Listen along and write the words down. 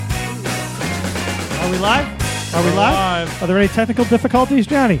we live? Are we live? Are there any technical difficulties,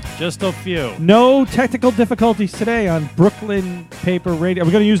 Johnny? Just a few. No technical difficulties today on Brooklyn Paper Radio. Are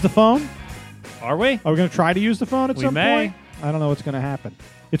we going to use the phone? Are we? Are we going to try to use the phone at We some may. point? I don't know what's going to happen.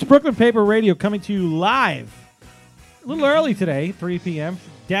 It's Brooklyn Paper Radio coming to you live. A little early today, 3 p.m.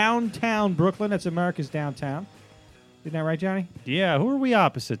 Downtown Brooklyn. That's America's downtown. Isn't that right, Johnny? Yeah, who are we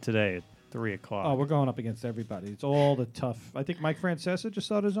opposite today at 3 o'clock? Oh, we're going up against everybody. It's all the tough. I think Mike Francesa just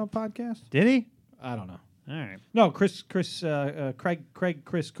started his own podcast. Did he? I don't know. All right. No, Chris Carton.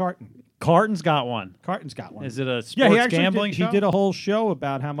 Carton's got one. Carton's got one. Is it a sports Yeah, he actually gambling show? He did a whole show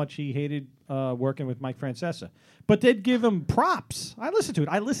about how much he hated working with Mike Francesa. But they'd give him props. I listened to it.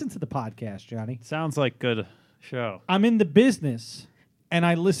 I listened to the podcast, Johnny. Sounds like good show. I'm in the business, and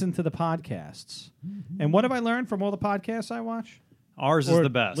I listen to the podcasts. And what have I learned from all the podcasts I watch? Ours is Or the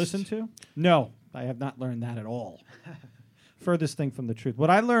best. listen to? No, I have not learned that at all. Furthest thing from the truth.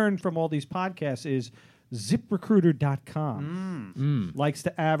 What I learned from all these podcasts is ZipRecruiter.com likes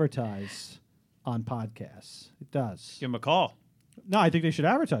to advertise on podcasts. It does. Give him a call. No, I think they should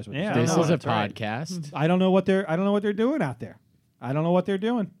advertise with Yeah, us. This know, is a that's right. podcast. I don't know what they're doing out there. I don't know what they're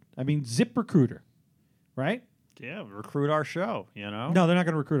doing. I mean, ZipRecruiter, right? Yeah, recruit our show, you know? No, they're not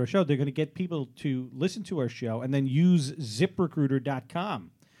going to recruit our show. They're going to get people to listen to our show and then use ZipRecruiter.com,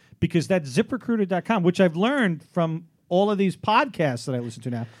 because that's ZipRecruiter.com, which I've learned from all of these podcasts that I listen to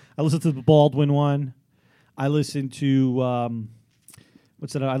now. I listen to the Baldwin one. I listen to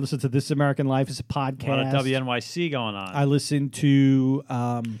what's that? I listen to This American Life is a A lot podcast. of WNYC going on. I listen to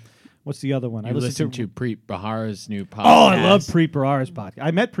what's the other one? You I listen to Preet Bahara's new podcast. Oh, I love Preet Bharara's podcast.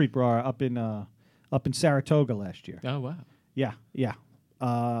 I met Preet Bharara up in Saratoga last year. Oh, wow. Yeah.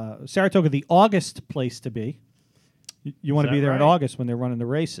 Saratoga, the August place to be. You want to that be there in right? August when they're running the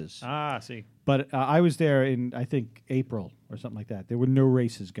races. Ah, see. But I was there in, I think, April or something like that. There were no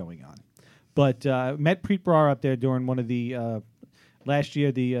races going on. But met Preet Bharara up there during one of the last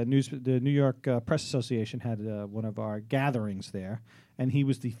year. The New York Press Association had one of our gatherings there, and he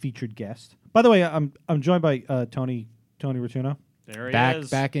was the featured guest. By the way, I'm joined by Tony Rotuno There he is.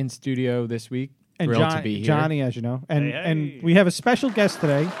 Back in studio this week. and Thrilled to be here. Johnny, as you know, and Hey, hey. and we have a special guest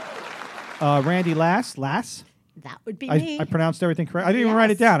today, Randy Lass. That would be me. I pronounced everything correct. I didn't even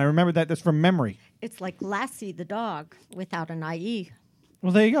write it Yes. down. I remember that. That's from memory. It's like Lassie the dog without an IE.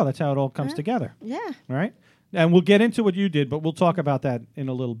 Well, there you go. That's how it all comes together. Yeah. All right. And we'll get into what you did, but we'll talk about that in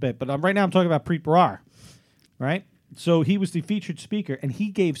a little bit. But right now I'm talking about Preet Bharara, right? So he was the featured speaker, and he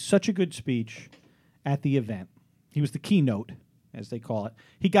gave such a good speech at the event. He was the keynote, as they call it.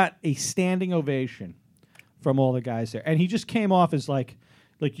 He got a standing ovation from all the guys there. And he just came off as like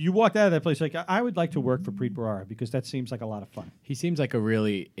you walked out of that place like, I would like to work for Preet Bharara because that seems like a lot of fun. He seems like a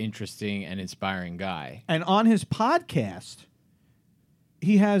really interesting and inspiring guy. And on his podcast,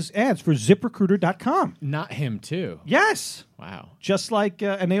 he has ads for ZipRecruiter.com. Not him, too. Yes. Wow. Just like,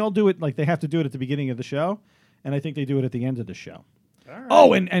 and they all do it, like they have to do it at the beginning of the show, and I think they do it at the end of the show. All right.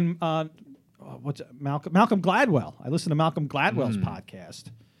 Oh, and what's it? Malcolm Gladwell. I listen to Malcolm Gladwell's podcast.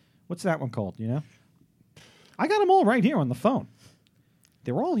 What's that one called, you know? I got them all right here on the phone.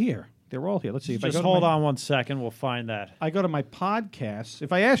 They're all here. Let's see. If Just I go hold to on 1 second. We'll find that. I go to my podcasts.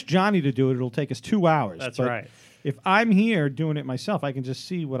 If I ask Johnny to do it, it'll take us 2 hours. That's But right. If I'm here doing it myself, I can just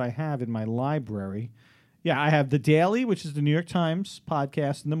see what I have in my library. Yeah, I have The Daily, which is the New York Times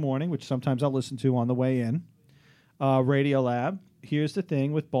podcast in the morning, which sometimes I'll listen to on the way in. Radio Lab. Here's the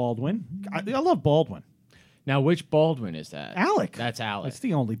Thing with Baldwin. I love Baldwin. Now, which Baldwin is that? Alec. That's Alec. That's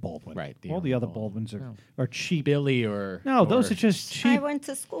the only Baldwin. Right, the All only the other Baldwin. Baldwins are cheap. Billy or... No, those or- are just I cheap. went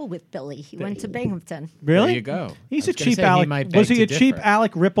to school with Billy. He went to Binghamton. Really? There you go. He's I a was gonna cheap say, he Alec. might Was beg he a to cheap differ.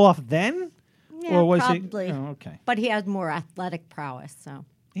 Alec ripoff then? Yeah, Or was probably. he? Oh, okay. But he had more athletic prowess, so.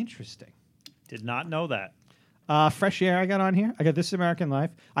 Interesting. Did not know that. Fresh Air I got on here. I got This American Life.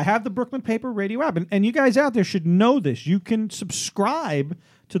 I have the Brooklyn Paper Radio app. And you guys out there should know this. You can subscribe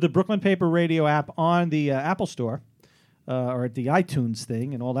to the Brooklyn Paper Radio app on the Apple Store or at the iTunes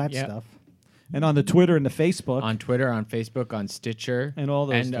thing and all that Yep. stuff. And on the Twitter and the Facebook. On Twitter, on Facebook, on Stitcher. And all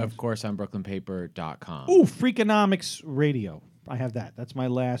those And, things. of course, on BrooklynPaper.com. Ooh, Freakonomics Radio. I have that. That's my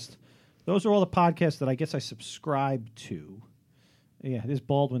last. Those are all the podcasts that I guess I subscribe to. Yeah, there's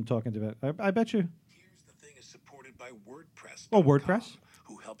Baldwin talking to it. I bet you. Here's the Thing is supported by WordPress. Oh, WordPress?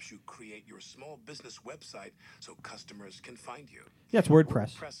 Who helps you create your small business website so customers can find you. Yeah, it's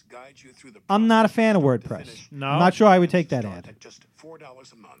WordPress. WordPress guides you through the I'm not a fan of process from start to WordPress. finish. No? I'm not sure I would take that Start ad. At just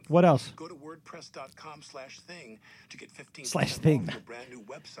 $4 a month. What else? Go to wordpress.com/thing to get 15% /thing. off your brand new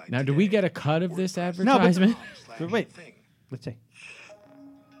website. Now, do we today. get a cut of this WordPress.com/thing. advertisement? Wait. Let's see.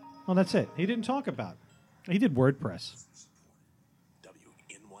 Well, that's it. He didn't talk about it. He did WordPress.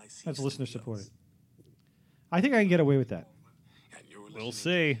 WNYC That's listener Studios. supported. I think I can get away with that. And you're We'll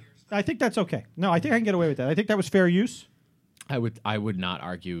listening see. I think that's okay. No, I think I can get away with that. I think that was fair use. I would not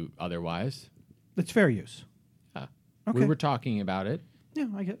argue otherwise. It's fair use. Okay. We were talking about it. Yeah,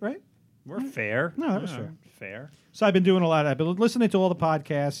 I get right. We're fair. No, that was Yeah, fair. Fair. So I've been doing a lot. I've been listening to all the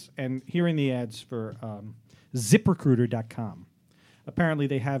podcasts and hearing the ads for ZipRecruiter.com. Apparently,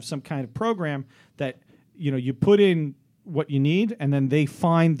 they have some kind of program that you put in what you need, and then they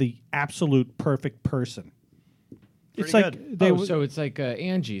find the absolute perfect person. It's Pretty like good. they. So it's like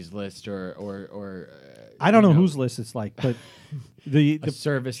Angie's List or I don't know whose list it's like, but the a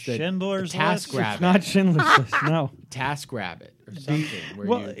service that Schindler's Task List? Rabbit, not Schindler's List. No. Task Rabbit or something. Where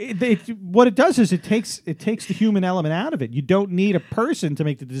Well, you, what it does is it takes the human element out of it. You don't need a person to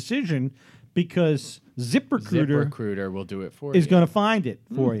make the decision because ZipRecruiter ZipRecruiter will do it for is you. going to find it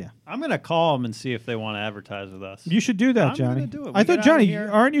for you. I'm going to call them and see if they want to advertise with us. You should do that, I'm Johnny. gonna do it. I We thought, get out Johnny, here.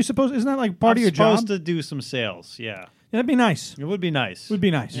 aren't you supposed? Isn't that like part of your supposed job? to do some sales. Yeah. That'd be nice. It would be nice. Would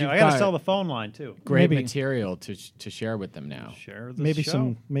be nice. Yeah, I got to got- sell the phone line too. Great maybe- material to share with them now. Share the Maybe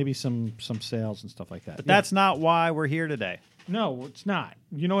show. some sales and stuff like that. But Yeah. that's not why we're here today. no, it's not.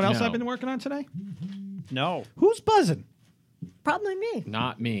 You know what else No. I've been working on today? No. Who's buzzing? Probably me.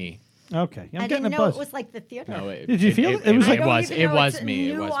 Not me. Okay, I'm I getting didn't a know buzz. it was like the theater. No, it, Did you feel it? It was like- it I don't was even know it's a me.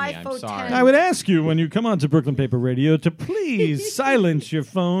 It new was me. I'm iPhone sorry. 10. I would ask you when you come on to Brooklyn Paper Radio to please silence your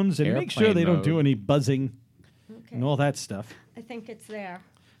phones and make sure Airplane they don't mode. do any buzzing Okay. and all that stuff. I think it's there.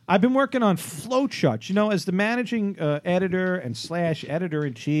 I've been working on flowcharts. You know, as the managing editor and /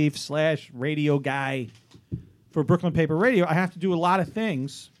 editor-in-chief / radio guy for Brooklyn Paper Radio, I have to do a lot of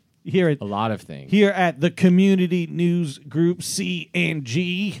things here at A lot of things. the Community News Group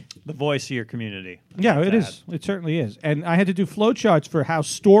C&G. The voice of your community. Yeah, it That's is. It certainly is. And I had to do flowcharts for how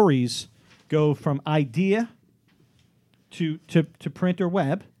stories go from idea to print or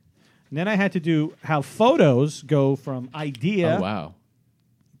web. And then I had to do how photos go from idea Oh wow.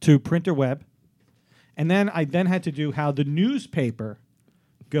 to print or web. And then I had to do how the newspaper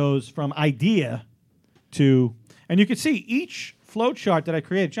goes from idea to, and you can see each flowchart that I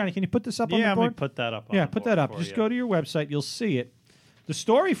created. Johnny, can you put this up on Yeah, the let me board? put that up. On Yeah, the put board that up. for Just you. go to your website. You'll see it. The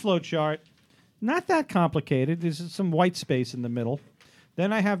story flowchart, not that complicated. There's some white space in the middle.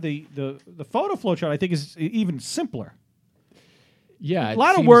 Then I have the photo flowchart. I think is even simpler, Yeah, A it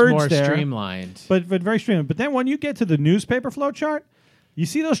lot of seems words more there. streamlined. but very streamlined. But then when you get to the newspaper flowchart, you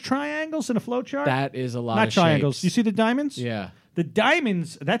see those triangles in a flowchart? That is a lot Not of triangles. shapes. You see the diamonds? Yeah. The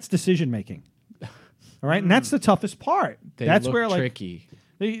diamonds, that's decision making. All right, and that's the toughest part. They that's look where tricky.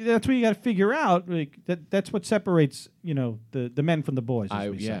 that's where you got to figure out that's what separates the men from the boys. As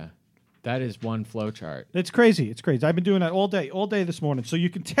we say. Yeah. That is one flowchart. It's crazy. It's crazy. I've been doing that all day this morning. So you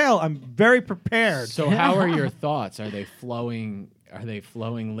can tell I'm very prepared. So how are your thoughts? Are they flowing? Are they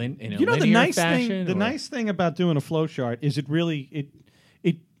flowing in a You know, the linear nice fashion? thing. The or- nice thing about doing a flow chart is it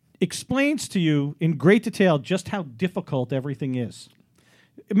explains to you in great detail just how difficult everything is.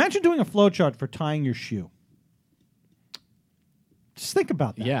 Imagine doing a flow chart for tying your shoe. Just think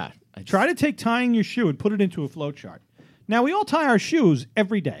about that. Yeah. Try to take tying your shoe and put it into a flow chart. Now we all tie our shoes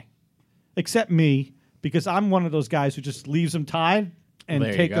every day, except me, because I'm one of those guys who just leaves them tied and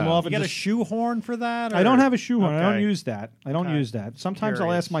There you take them go. off. You And got a just, shoehorn for that? I don't or- have a shoehorn. I don't Okay. use that. I don't Okay. use that. Sometimes I'll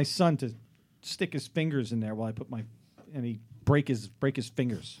Curious. ask my son to stick his fingers in there while I put and he break his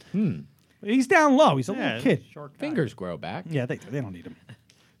fingers. He's down low. He's a Yeah, little kid. short guy. Fingers grow back. Yeah, they don't need them.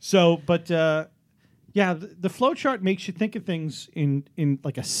 So, but yeah, the flow chart makes you think of things in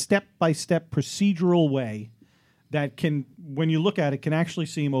like a step-by-step procedural way that can, when you look at it, can actually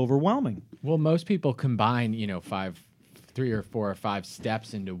seem overwhelming. Well, most people combine, 3 or 4 or 5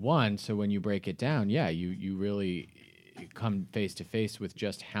 steps into one. So when you break it down, yeah, you really come face to face with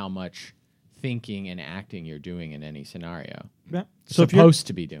just how much thinking and acting you're doing in any scenario. Yeah. So Supposed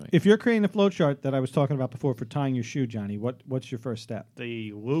to be doing. if you're creating the flow chart that I was talking about before for tying your shoe, Johnny, what's your first step?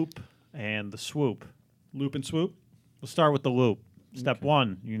 The loop and the swoop. Loop and swoop. We'll start with the loop. Step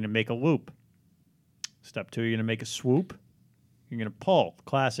 1, you're going to make a loop. Step 2, you're going to make a swoop. You're going to pull.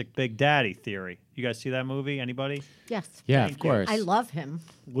 Classic Big Daddy theory. You guys see that movie? Anybody? Yes. yeah, Thank of you. course. I love him.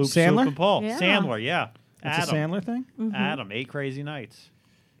 Loop, Sandler? swoop, and pull. Yeah. Sandler, yeah. That's Adam. a Sandler thing? Adam, 8 Crazy Nights.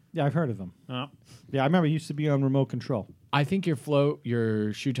 Yeah, I've heard of them. Oh. Yeah, I remember he used to be on remote control. I think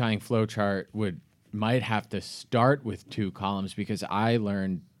your shoe tying flow chart might have to start with 2 columns because I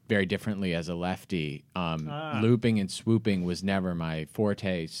learned very differently as a lefty. Looping and swooping was never my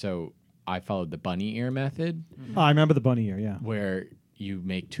forte, so I followed the bunny ear method, Oh, I remember the bunny ear, yeah. where you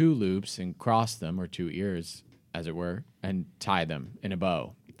make 2 loops and cross them, or 2 ears, as it were, and tie them in a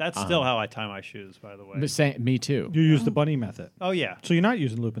bow. That's still how I tie my shoes, by the way. Me too. You use the bunny method. Oh yeah. So you're not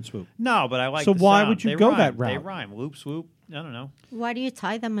using loop and swoop. No, but I like. So the why sound. would you They go rhyme. that They route? rhyme. Loop, swoop. I don't know. Why do you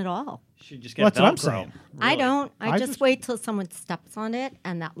tie them at all? Should just get Well, that's what I'm Velcro. saying. I Really. don't. I I just just- wait till someone steps on it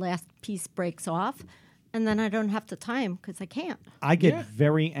and that last piece breaks off, and then I don't have to tie them because I can't. I get Yeah.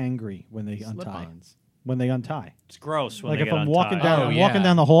 very angry when they untie. Slip-ons. When they untie. It's gross when Like they if get I'm untied. walking down, Oh, I'm yeah. walking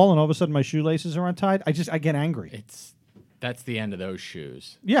down the hall, and all of a sudden my shoelaces are untied. I get angry. That's the end of those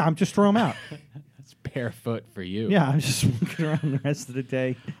shoes. Yeah, I'm just throw them out. It's barefoot for you. Yeah, I'm just walking around the rest of the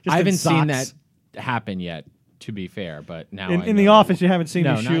day. Just I in haven't seen socks. that happen yet. To be fair, but now In, I in the know. office. You haven't seen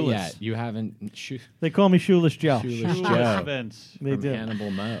No, me not shoeless. yet. You haven't. They call me Shoeless Joe. Shoeless Shoeless Joe. Vince. They from do. Hannibal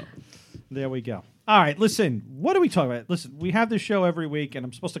Mo. There we go. All right, listen. What are we talking about? Listen, we have this show every week, and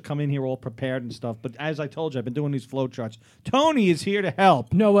I'm supposed to come in here all prepared and stuff. But as I told you, I've been doing these flow charts. Tony is here to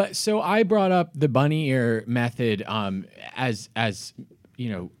help. No, so I brought up the bunny ear method as you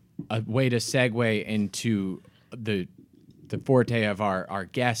know, a way to segue into the forte of our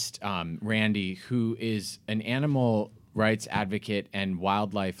guest Randy, who is an animal rights advocate and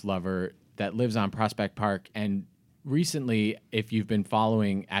wildlife lover that lives on Prospect Park. And recently, if you've been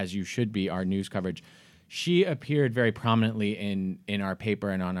following, as you should be, our news coverage, she appeared very prominently in our paper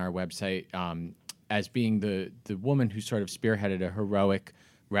and on our website as being the woman who sort of spearheaded a heroic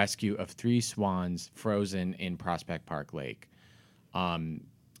rescue of 3 swans frozen in Prospect Park Lake.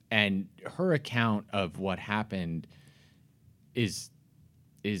 And her account of what happened is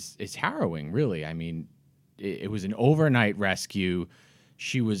harrowing, really. I mean, it was an overnight rescue.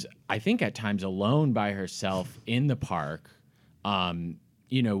 She was, I think, at times alone by herself in the park,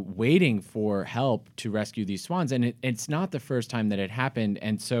 waiting for help to rescue these swans. And it's not the first time that it happened.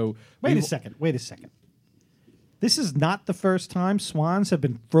 And so, Wait a second. This is not the first time swans have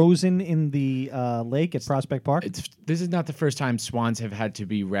been frozen in the lake at Prospect Park. This is not the first time swans have had to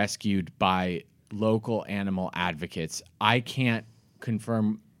be rescued by local animal advocates. I can't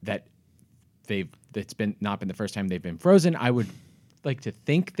confirm that it's not been the first time they've been frozen. I would like to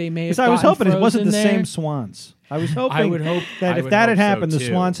think they may have. Because I was gotten hoping it wasn't the frozen there. same swans. I was hoping I would hope that I if would that had hope so, happened, the too.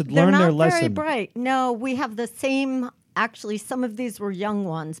 swans had They're learned not their very lesson. bright. No, we have the same. Actually, some of these were young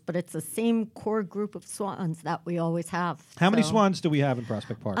ones, but it's the same core group of swans that we always have. How many So, swans do we have in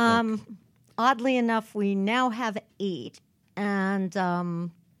Prospect Park? Oddly enough, we now have 8,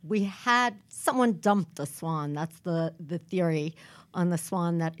 and we had someone dump the swan. That's the theory on the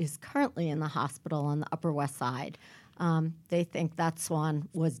swan that is currently in the hospital on the Upper West Side. They think that swan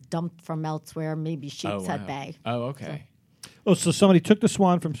was dumped from elsewhere, maybe Sheepshead wow. Bay. Oh, okay. Oh, so somebody took the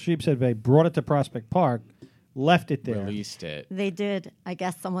swan from Sheepshead Bay, brought it to Prospect Park, left it there, Released it. They did. I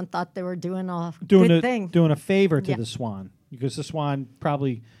guess someone thought they were doing a good thing. doing a favor to Yeah. the swan because the swan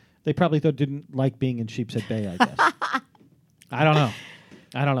probably thought didn't like being in Sheepshead Bay. I guess. I don't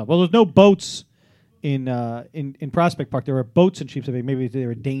know. Well, there's no boats in Prospect Park. There are boats in Sheepshead Bay. Maybe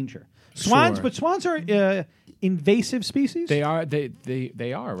they're a danger. Swans, Sure. but swans are invasive species. They are.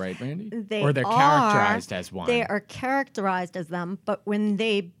 They are, right, Randy? They or they're are. characterized as one. They are characterized as them, but when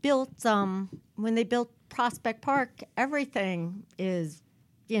they built Prospect Park, everything is,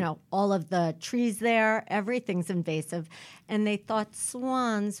 all of the trees there, everything's invasive, and they thought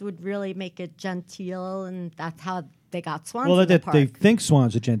swans would really make it genteel, and that's how they got swans Well, in the they park. think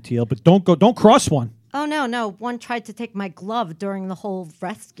swans are genteel, but don't cross one. Oh no! One tried to take my glove during the whole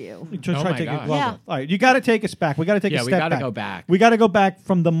rescue. You try Oh to my take your gosh. glove Yeah. off. All right, you got to take us back. We got to take a Yeah, step we back. gotta go back. We got to go back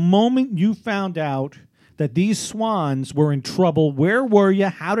from the moment you found out that these swans were in trouble. Where were you?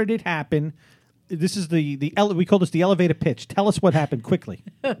 How did it happen? This is we call this the elevator pitch. Tell us what happened quickly.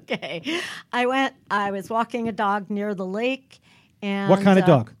 Okay, I was walking a dog near the lake, and What kind of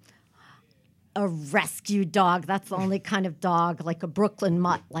dog? A rescue dog. That's the only kind of dog, like a Brooklyn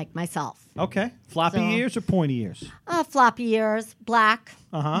mutt, like myself. Okay, floppy So- ears or pointy ears? Floppy ears, black.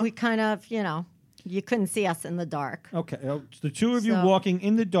 Uh-huh. We kind of, you couldn't see us in the dark. Okay, the two of you So- walking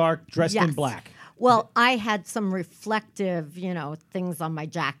in the dark, dressed in Yes. black. Well, I had some reflective, things on my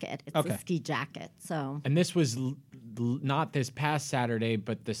jacket. It's Okay. a ski jacket, so And this was not this past Saturday,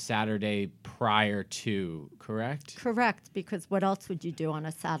 but the Saturday prior to, correct? correct. Because what else would you do on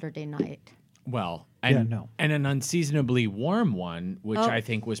a Saturday night? Well, Yeah, and, no. and an unseasonably warm one, which Oh. I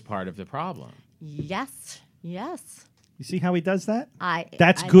think was part of the problem. Yes. You see how he does that? I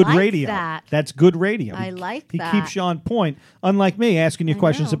good like radio. that. That's good radio. I He- like he that. keeps you on point, unlike me asking you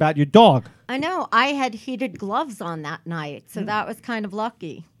questions know. about your dog. I know. I had heated gloves on that night, Hmm. so that was kind of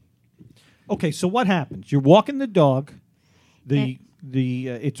lucky. Okay, so what happens? You're walking the dog.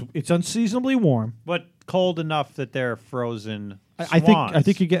 It's unseasonably warm. But cold enough that they're frozen I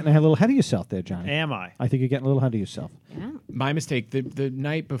think you're getting a little ahead of yourself there, Johnny. Am I? I think you're getting a little ahead of yourself. Yeah. My mistake. The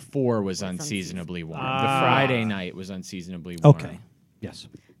night before was unseasonably warm. The Ah. Friday night was unseasonably warm. Okay. Yes.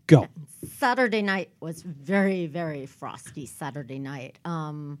 Go. Saturday night was very, very frosty Saturday night.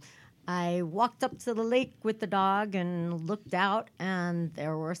 I walked up to the lake with the dog and looked out, and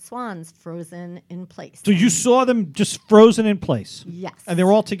there were swans frozen in place. So you saw them just frozen in place? Yes. And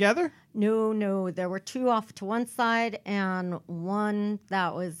they're all together? No. There were two off to one side and one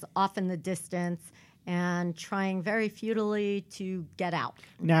that was off in the distance and trying very futilely to get out.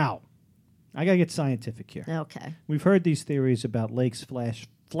 Now, I got to get scientific here. Okay. We've heard these theories about lakes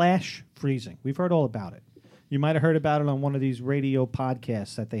flash freezing. We've heard all about it. You might have heard about it on one of these radio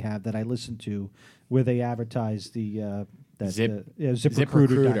podcasts that they have that I listen to, where they advertise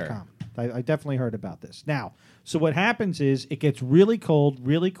ZipRecruiter.com. I definitely heard about this. Now, so what happens is it gets really cold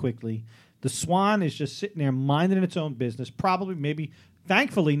really quickly. The swan is just sitting there minding its own business, probably, maybe,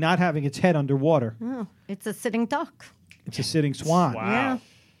 thankfully, not having its head underwater. Oh, it's a sitting duck. It's a sitting swan. Wow. Yeah.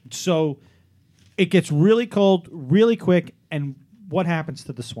 So it gets really cold really quick, and what happens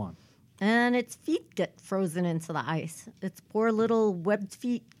to the swan? And its feet get frozen into the ice. Its poor little webbed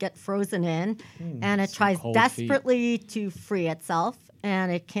feet get frozen in, and it tries cold feet. desperately to free itself,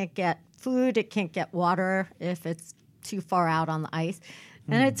 and it can't get food, it can't get water if it's too far out on the ice,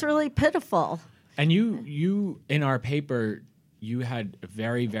 and it's really pitiful. And you in our paper, you had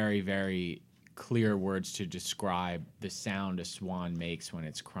very, very, very clear words to describe the sound a swan makes when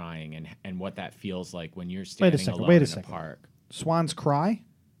it's crying, and what that feels like when you're standing alone in a park. Swans cry?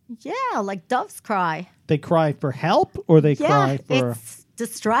 Yeah, like doves cry. They cry for help, or they cry for? It's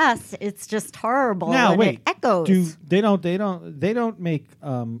distress. It's just horrible. Now and wait, it echoes. They don't make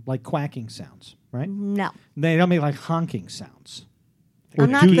like quacking sounds, right? No. They don't make like honking sounds. Or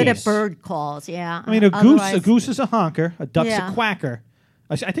I'm not good at geese. bird calls, yeah. I mean, a Otherwise- goose is a honker, a duck's Yeah. a quacker.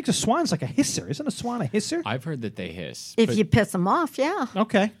 I think the swan's like a hisser. Isn't a swan a hisser? I've heard that they hiss. If but you piss them off, yeah.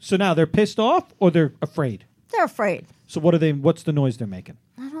 Okay, so now they're pissed off or they're afraid. They're afraid. So what are they? What's the noise they're making?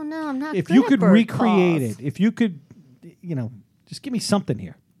 I don't know. I'm not If good you at could bird recreate calls. it, if you could, just give me something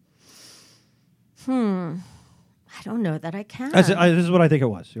here. I don't know that I can. This is what I think it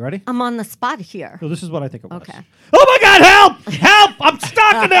was. You ready? I'm on the spot here. So this is what I think it was. Okay. Oh my God! Help! Help! I'm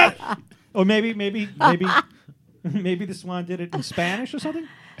stuck in it. Or maybe the swan did it in Spanish or something.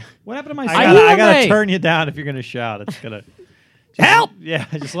 What happened to my? I gotta Ayúdame. turn you down if you're gonna shout. It's gonna Help! Yeah,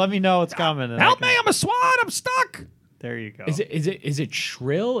 just let me know it's coming. and I Help can- me! I'm a swan. I'm stuck. There you go. Is it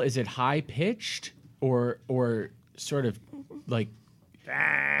shrill? Is it high pitched or sort of like?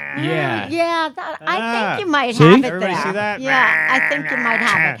 Yeah. Yeah, I think you might See? have it Everybody there. see that? Yeah, I think you might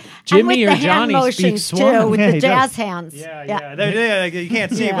have it. Jimmy and with or the hand Johnny motions speak swan. too, with Yeah, the he jazz does. hands. Yeah. You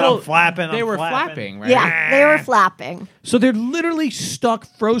can't see, Yeah. but I'm flapping. They I'm were flapping. flapping, right? Yeah, they were flapping. So they're literally stuck,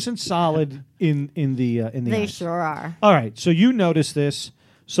 frozen solid in the They ice. sure are. All right. So you notice this.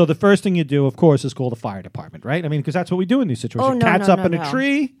 So the first thing you do, of course, is call the fire department, right? I mean, because that's what we do in these situations. Oh, no, Cat's no, up no, in a no.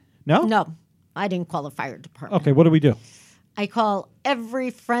 tree. No. No, I didn't call the fire department. Okay. What do we do? I call every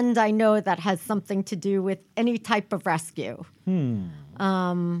friend I know that has something to do with any type of rescue.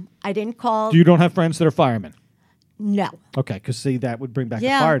 I didn't call. You don't have friends that are firemen. No. Okay, because see, that would bring back the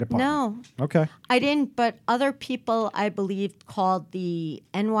Yeah, fire department. no. Okay. I didn't, but other people, I believe, called the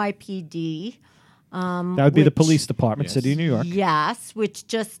NYPD. That would be the which- police department, Yes. City of New York. Yes, which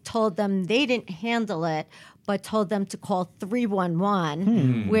just told them they didn't handle it, but told them to call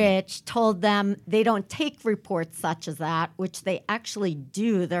 311, which told them they don't take reports such as that, which they actually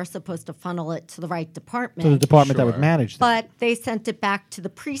do. They're supposed to funnel it to the right department. To the department that would Sure. manage that. But they sent it back to the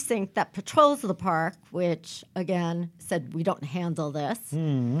precinct that patrols the park, which again said we don't handle this.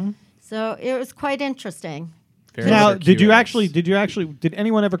 So it was quite interesting. Very Now, did circuitous. did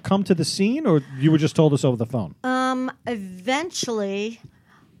anyone ever come to the scene, or you were just told this over the phone? Eventually,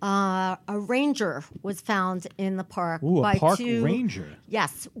 a ranger was found in the park Ooh, a by park two. ranger.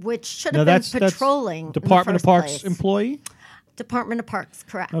 Yes, which should Now have been that's patrolling. in the Department of first Parks place. employee. Department of Parks,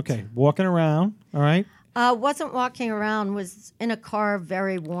 correct. Okay, walking around. All right. Wasn't walking around. Was in a car,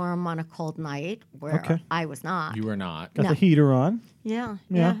 very warm on a cold night, where Okay. I was not. You were not. Got No. the heater on, Yeah,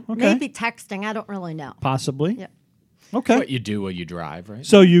 Yeah, yeah. okay. Maybe texting. I don't really know. possibly. Yeah. Okay. What you do while you drive, right?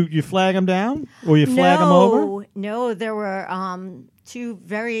 So you flag them down, or you flag them over? No, there were two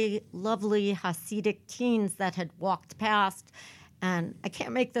very lovely Hasidic teens that had walked past, and I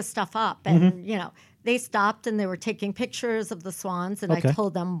can't make this stuff up. And Mm-hmm. they stopped and they were taking pictures of the swans, and Okay. I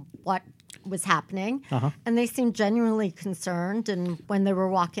told them what was happening, Uh-huh. and they seemed genuinely concerned. And when they were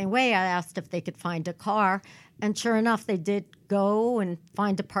walking away, I asked if they could find a car, and sure enough, they did go and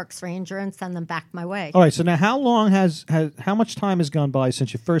find a parks ranger and send them back my way. All right. So now, how long how much time has gone by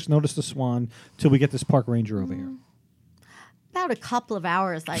since you first noticed the swan till we get this park ranger over here? About a couple of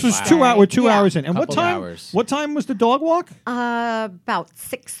hours. So it's 2 hours. We're 2 Yeah. hours in. And what Couple time? hours. What time was the dog walk? About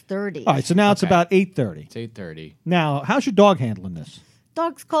 6:30. All right. So now it's Okay. about 8:30. It's 8:30. Now, how's your dog handling this?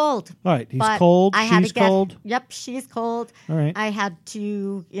 Dog's cold. All right. He's But cold. I had She's to get, cold. Yep, she's cold. All right. I had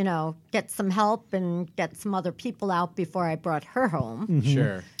to, get some help and get some other people out before I brought her home. Mm-hmm.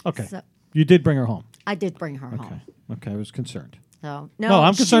 Sure. Okay. So You did bring her home. I did bring her Okay. home. Okay. I was concerned. So No,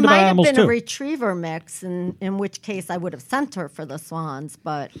 I'm concerned she about might animals, have been too. a retriever mix, in which case I would have sent her for the swans.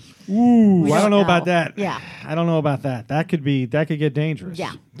 But Ooh, we I don't know about know. that. Yeah. I don't know about that. That could get dangerous.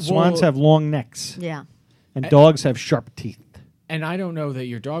 Yeah. Swans Well- have long necks, yeah, and dogs have sharp teeth. And I don't know that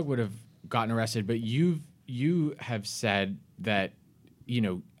your dog would have gotten arrested, but you have said that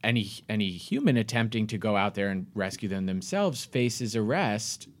any human attempting to go out there and rescue them themselves faces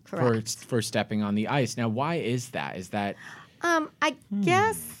arrest Correct. for stepping on the ice. Now, why is that? Is that I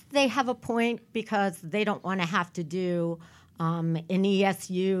guess they have a point because they don't want to have to do an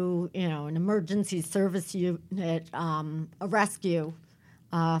ESU, an emergency service unit, a rescue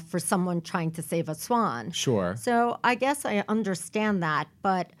for someone trying to save a swan. sure? So I guess I understand that,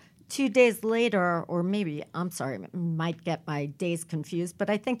 but 2 days later, or maybe, I'm sorry, might get my days confused, but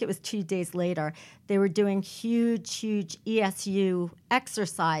I think it was 2 days later, they were doing huge ESU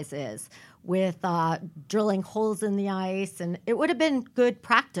exercises with drilling holes in the ice, and it would have been good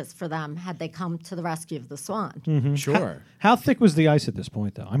practice for them had they come to the rescue of the swan. Sure. How thick was the ice at this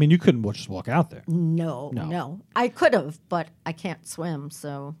point, though? I mean, you couldn't just walk out there. No. I could have, but I can't swim,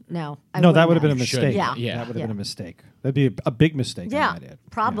 so no. No, that would have wouldn't been a Shouldn't. mistake. Yeah. Yeah. That would have Yeah. been a mistake. That'd be a big mistake. I Yeah, might add.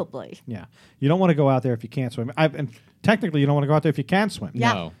 probably. Yeah. You don't want to go out there if you can't swim. And technically, you don't want to go out there if you can swim.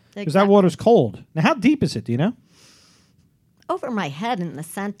 Yeah. No. Because that water's cold. Now, how deep is it? Do you know? Over my head in the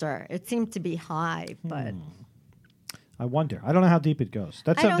center. It seemed to be high, but I wonder. I don't know how deep it goes.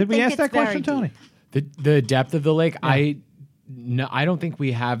 I don't Did we think ask it's that question, very Tony? The depth of the lake, I don't think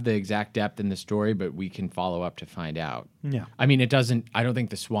we have the exact depth in the story, but we can follow up to find out. Yeah. I mean, I don't think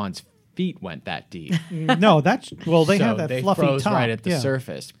the swan's feet went that deep. No, they So have that they fluffy froze top. right at the Yeah.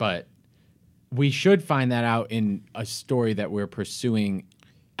 surface, but we should find that out in a story that we're pursuing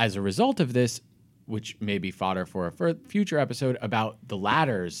as a result of this, which may be fodder for a future episode about the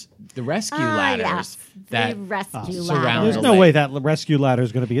ladders, the rescue ladders yes, that the rescue surround ladder. There's the no lake. way that rescue ladder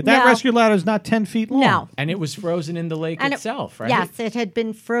is going to be. That No. rescue ladder is not 10 feet long. No. And it was frozen in the lake And itself, right? Yes, it had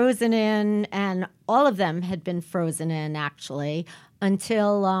been frozen in, and all of them had been frozen in actually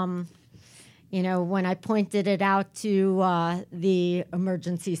until, when I pointed it out to the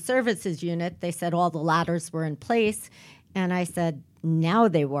emergency services unit. They said all the ladders were in place, and I said now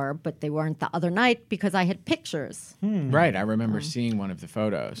they were, but they weren't the other night because I had pictures. Right. I remember seeing one of the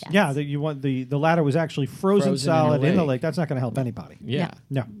photos. Yeah, the ladder was actually frozen Frozen in a solid in the lake. lake. That's not going to help anybody. Yeah.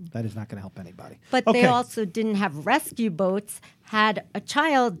 No, that is not going to help anybody. But okay. they also didn't have rescue boats. Had a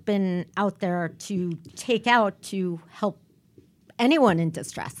child been out there to take out to help anyone in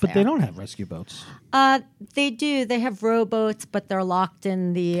distress. But they don't have rescue boats. They do. They have rowboats, but they're locked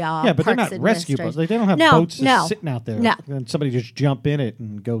in the Yeah, but they're Parks not rescue boats. Administration. They don't have No, boats just no, sitting out there. No. And somebody just jump in it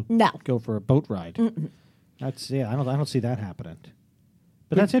and go for a boat ride. That's I don't see that happening.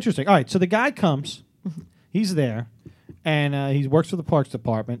 But that's interesting. All right, so the guy comes, he's there, and he works for the Parks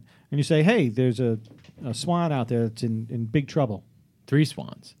Department, and you say, hey, there's a swan out there that's in big trouble. 3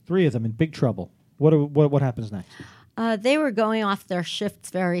 swans. 3 of them in big trouble. What happens next? They were going off their shifts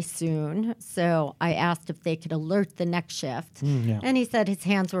very soon, so I asked if they could alert the next shift. yeah. And he said his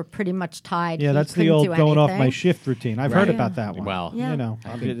hands were pretty much tied. Yeah, He that's the couldn't old do going off my anything. shift routine. I've heard Right. about that one. Well, Yeah.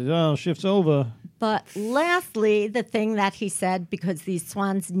 I'll get, shift's over. But lastly, the thing that he said, because these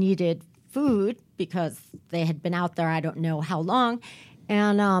swans needed food because they had been out there I don't know how long,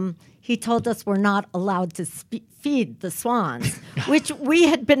 and he told us we're not allowed to feed the swans, which we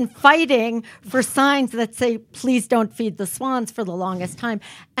had been fighting for signs that say, please don't feed the swans for the longest time.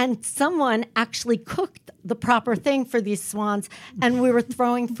 And someone actually cooked the proper thing for these swans, and we were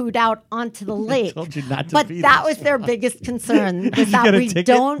throwing food out onto the lake. told you not to but feed that the was their biggest concern, was you that get a we ticket?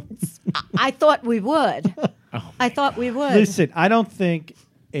 don't. I thought we would. I thought we would. Listen, I don't think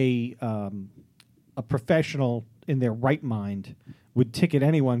a professional in their right mind would ticket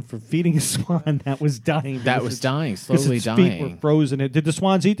anyone for feeding a swan that was dying. That because was its- dying, because slowly its feet dying. were frozen. Did the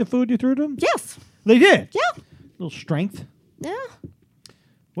swans eat the food you threw them? Yes. They did. Yeah. Little strength. Yeah.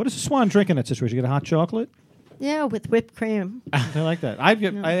 What does a swan drink in that situation? You get a hot chocolate? Yeah, with whipped cream. I like that. I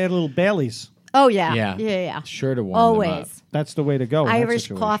add a little Bailey's. Oh yeah. Yeah. Yeah. Sure to warm them up. Always. That's the way to go. in that Irish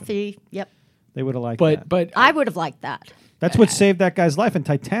situation. coffee. Yep. They would have liked that. But I would have liked that. That's what saved that guy's life in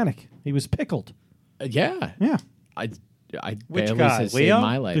Titanic. He was pickled. Yeah. Yeah. I Which Bailey's guy? has Leo? saved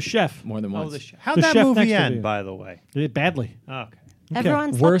my life. The chef. More than Oh, once. how'd The that chef next movie to end, you. by the way? Badly. Okay.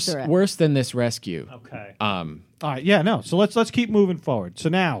 Everyone slept Worse through it. worse than this rescue. Okay. All right, yeah, no. So let's keep moving forward. So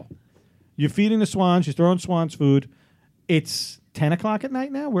now, you're feeding the swans. You're throwing swans food. It's 10 o'clock at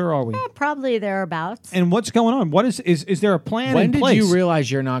night now. Where are we? Probably thereabouts. And what's going on? What is there a plan When in did place? you realize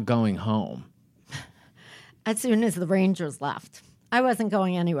you're not going home? As soon as the Rangers left. I wasn't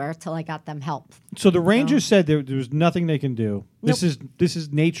going anywhere till I got them help. So the Rangers said there was nothing they can do. This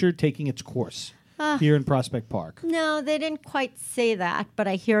is nature taking its course here in Prospect Park. No, they didn't quite say that, but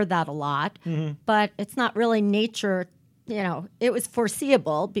I hear that a lot. But it's not really nature. You know, it was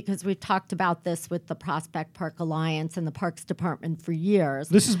foreseeable because we've talked about this with the Prospect Park Alliance and the Parks Department for years.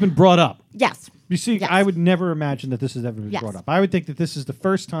 This has been brought up. Yes. You see, Yes. I would never imagine that this has ever been Yes. brought up. I would think that this is the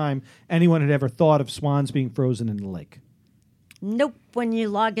first time anyone had ever thought of swans being frozen in the lake. Nope. When you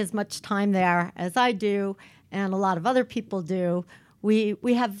log as much time there as I do, and a lot of other people do, we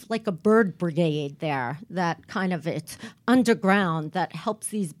have like a bird brigade there that kind of it's underground that helps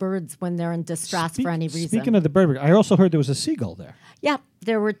these birds when they're in distress for any reason. Speaking of the bird, I also heard there was a seagull there. Yeah,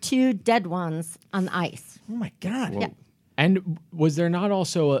 there were 2 dead ones on the ice. Oh my God! Yeah. And was there not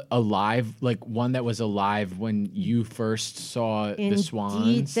also a live, like one that was alive when you first saw the Indeed,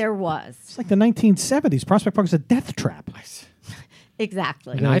 swans? there was. It's like the 1970s. Prospect Park is a death trap.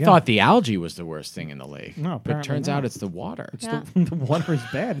 Exactly. And There I you go. thought the algae was the worst thing in the lake. No, but it apparently turns not. out it's the water. Yeah. The water is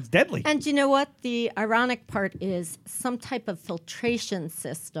bad. It's deadly. And you know what? The ironic part is some type of filtration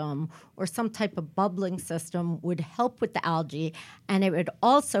system or some type of bubbling system would help with the algae, and it would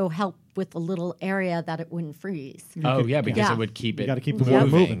also help with a little area that it wouldn't freeze. Oh yeah, because Yeah. it would keep You it. gotta keep the water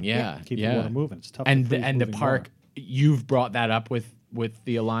moving. Yeah, Keep yeah. the water moving. It's tough. to And freeze the moving park, water. you've brought that up with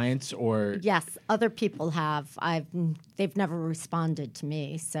the alliance, or Yes, other people have. They've never responded to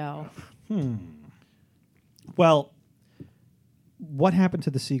me. So Well, what happened to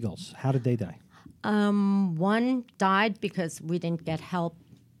the seagulls? How did they die? one died because we didn't get help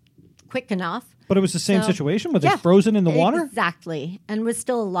quick enough. But it was the same So- situation. Were they Yeah, frozen in the water? Exactly, and was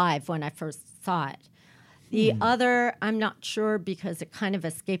still alive when I first saw it. The other, I'm not sure because it kind of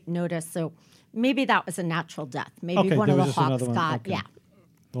escaped notice. So maybe that was a natural death. Maybe Okay, one there of the was just hawks another one. got, Okay. yeah.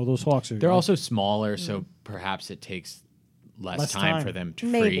 Oh, those hawks are. they're also smaller, so perhaps it takes less Less time time. for them to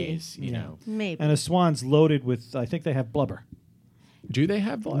Maybe. freeze. You know, Maybe. And a swan's loaded with. I think they have blubber. do they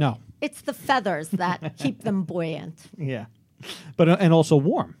have blood? No. It's the feathers that keep them buoyant. Yeah. But and also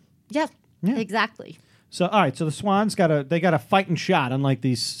warm. Yes, Yeah. exactly. So all right. So the swans got a fighting shot, unlike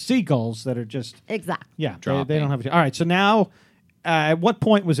these seagulls that are just. Exactly. Yeah. They Dropping. don't have. All right. So now, at what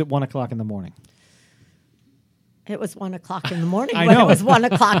point was it 1 o'clock in the morning? It was 1 o'clock in the morning I when know. it was 1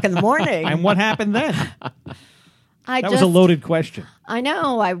 o'clock in the morning. And what happened then? I That was a loaded question. I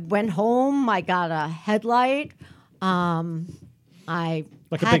know. I went home. I got a headlight. I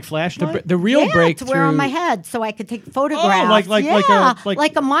Like a had- big flashlight. The real yeah, breakthrough. to wear on my head so I could take photographs. like a yeah,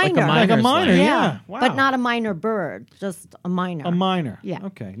 like a miner. like a miner's miner. light. Yeah. Wow. But not a minor bird, just a miner. a miner. Yeah.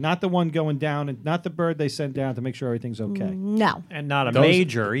 Okay. Not the one going down, and not the bird they sent down to make sure everything's okay. No. And not a Those-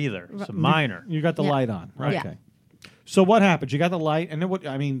 major either. It's a minor. You got the Yeah. light on. Right. Okay. So what happened? You got the light, and then what?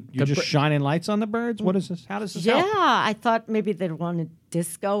 I mean, you're The just shining lights on the birds. What is this? How does this help? Yeah, I thought maybe they'd wanted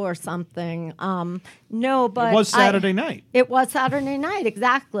disco or something. No, but It was Saturday night. It was Saturday night,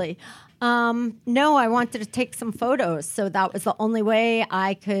 exactly. No, I wanted to take some photos, so that was the only way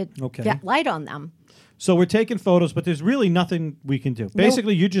I could Okay. get light on them. So we're taking photos, but there's really nothing we can do.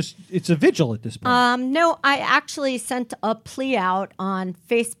 Basically, it's a vigil at this point. No, I actually sent a plea out on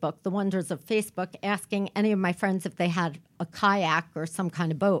Facebook, the wonders of Facebook, asking any of my friends if they had a kayak or some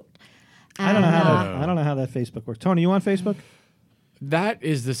kind of boat. I don't know how And, that, I don't know how that Facebook works. Tony, you on Facebook? That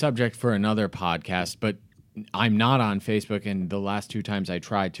is the subject for another podcast, but I'm not on Facebook, and the last 2 times I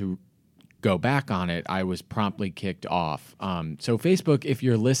tried to go back on it, I was promptly kicked off. So Facebook, if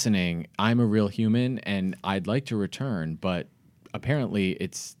you're listening, I'm a real human, and I'd like to return, but apparently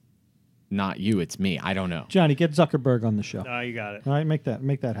it's not you, it's me. I don't know. Johnny, get Zuckerberg on the show. You got it. All right, make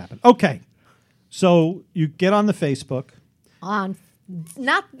that happen. Okay. So you get on the Facebook. on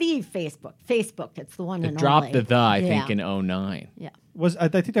not the Facebook. Facebook, it's the one It and dropped only. I think, Yeah. in 09. Yeah. I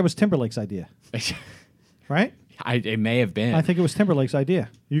think that was Timberlake's idea, right? It may have been. I think it was Timberlake's idea.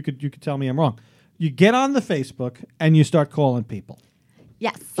 You could tell me I'm wrong. You get on the Facebook and you start calling people,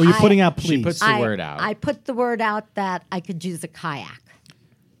 Yes. or you're putting out pleas. She puts the word out. I put the word out that I could use a kayak,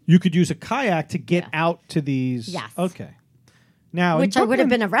 You could use a kayak to get out to these. Yes. Okay. Now, in which I would have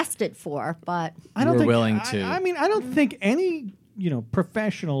Brooklyn, been arrested for, but I don't We're think, willing to- I mean, I don't think any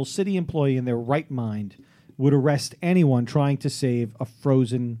professional city employee in their right mind would arrest anyone trying to save a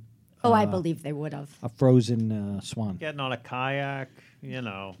frozen Oh, I believe they would have. swan. Getting on a kayak, you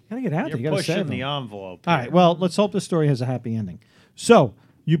know. Gotta get out there. You're You gotta pushing save the them. envelope. All right. Well, let's hope the story has a happy ending. So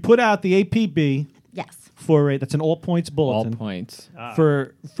you put out the APB Yes. for that's an all points All bulletin points.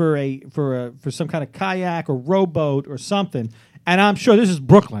 for some kind of kayak or rowboat or something. And I'm sure this is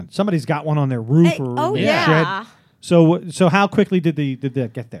Brooklyn. Somebody's got one on their roof or Oh, their yeah. shed. So how quickly did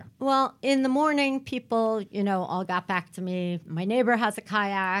that get there? Well, in the morning, people, all got back to me. My neighbor has a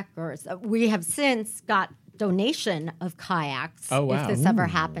kayak, we have since got donation of kayaks, Oh, wow. if this ever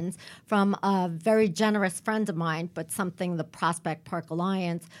happens, from a very generous friend of mine, but something the Prospect Park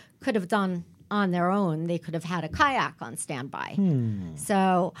Alliance could have done on their own. They could have had a kayak on standby.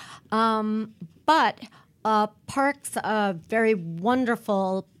 So, but Parks, a very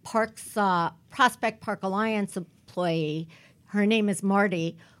wonderful Parks Prospect Park Alliance employee, her name is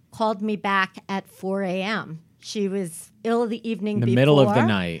Marty, called me back at 4 a.m. She was ill the evening In the before. middle of the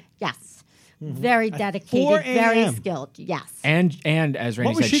night. Yes. Very 4 dedicated, very a.m.. skilled. Yes. And as Randy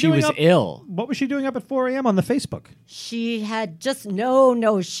What was said, she she doing was up- ill. What was she doing up at 4 a.m. on the Facebook? She had just,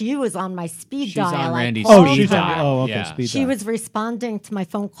 no, she was on my speed She's dial. on I Randy's called speed she's her. on. dial. Oh, okay. Yeah. Speed She dial. was responding to my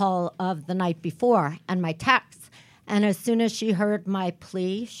phone call of the night before and my text. And as soon as she heard my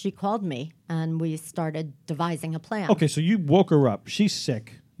plea, she called me and we started devising a plan. Okay, so you woke her up. She's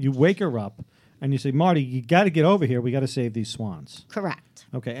sick. You wake her up, and you say, "Marty, you got to get over here. We got to save these swans." Correct.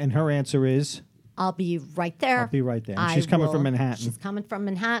 Okay, and her answer is, I'll be right there. "I'll be right there." And I she's coming will- from Manhattan. She's coming from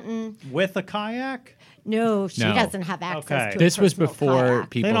Manhattan. With a kayak? No, she No. doesn't have access Okay. to a This was personal before kayak.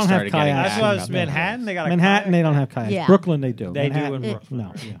 people They don't have started getting kayaks. That's mad why about it's that. Manhattan. They got a Manhattan, kayak? they don't have kayaks. Yeah. Brooklyn, they do. They do Manhattan, in Brooklyn.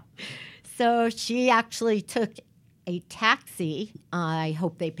 No, yeah. So she actually took a taxi. I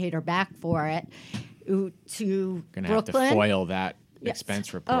hope they paid her back for it. To Gonna have Brooklyn. to foil that Yes.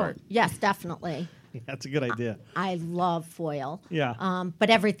 expense report. Oh, yes, definitely. That's a good idea. I love foil. Yeah.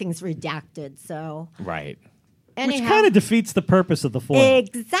 But everything's redacted. So Right. Which anyhow, kind of defeats the purpose of the foil.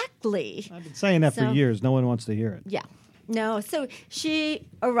 exactly. I've been saying that for So- years. No one wants to hear it. Yeah. No, so she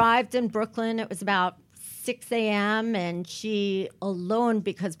arrived in Brooklyn. It was about 6 a.m. and she alone,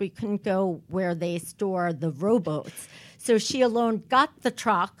 because we couldn't go where they store the rowboats. So she alone got the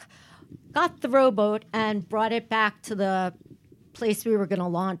truck, got the rowboat, and brought it back to the place we were going to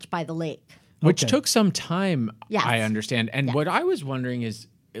launch by the lake. Which Okay. took some time, Yes. I understand. And Yes. what I was wondering is,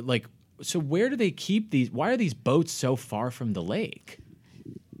 like, so where do they keep these? Why are these boats so far from the lake?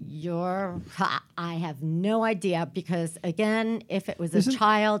 I have no idea because, again, if it was a Isn't-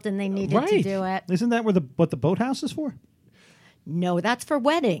 child and they needed to Right. do it, Isn't that what the boathouse is for? no, that's for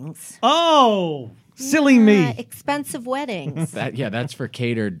weddings. Oh, silly me. Expensive weddings. That's for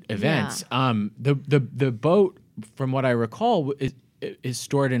catered events. The boat, from what I recall, is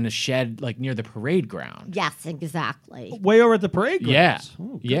stored in a shed like near the parade ground. Yes, exactly. Way over at the parade Yeah, grounds.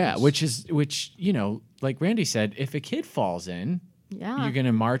 Oh, yeah. goodness. Which like Randy said, if a kid falls in, Yeah. you're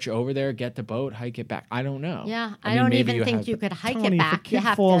gonna march over there, get the boat, hike it back. I don't know. Yeah, mean, I don't maybe even think have- you could hike Tony, it if a back. kid You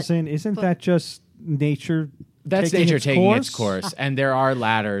have falls to. in, isn't that just nature? That's nature taking its course, and there are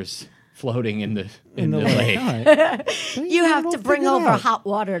ladders floating in the lake. All right. You have to Don't bring figure it over out. hot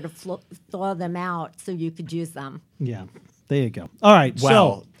water to thaw them out so you could use them. Yeah, there you go. All right.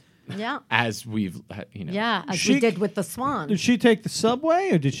 Well, Yeah, as we've yeah, as She- we did with the so, swan. did she take the subway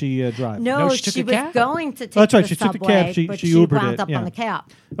or did she drive? No, No, she took she a was cab. going to take That's right, the she took the subway, cab. She but Ubered wound it, up yeah. on the cab.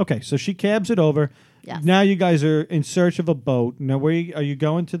 Okay, so she cabs it over. Yes. Now you guys are in search of a boat. Now, are you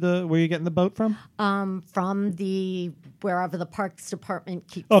going to where are you getting the boat from? From the wherever the Parks Department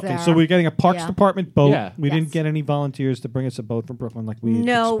keeps Okay, their, so we're getting a Parks Yeah. Department boat. Yeah. We didn't Yes. get any volunteers to bring us a boat from Brooklyn like we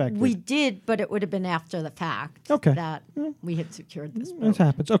No, expected. we did, but it would have been after the fact Okay. that we had secured this That boat.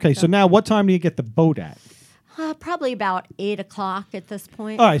 happens. Okay, so now what time do you get the boat at? Probably about 8 o'clock at this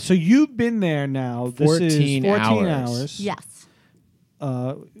point. All right, so you've been there now. This 14 is 14 hours. hours. Yes.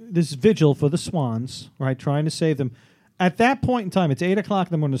 This vigil for the swans, right? Trying to save them. At that point in time, it's 8 o'clock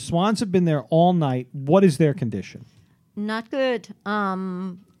in the morning. The swans have been there all night. What is their condition? Not good.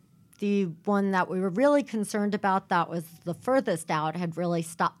 The one that we were really concerned about, that was the furthest out, had really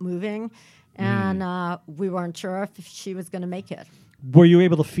stopped moving, and we weren't sure if she was going to make it. Were you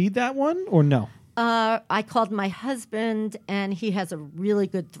able to feed that one or no? I called my husband, and he has a really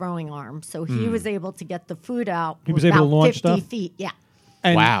good throwing arm, so he was able to get the food out. He was able to about launch 50 stuff? feet. Yeah,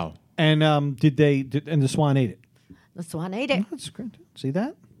 And, Wow. And and the swan ate it. the swan ate it. That's great. See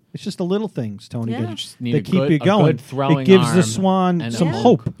that? It's just the little things, Tony. Yeah. that You just need that a keep good- you a going. good throwing It gives the arm swan and a some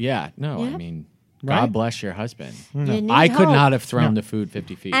hook. hope. Yeah, no, I Yeah. mean, Right? God bless your husband. You need I could hope. not have thrown No. the food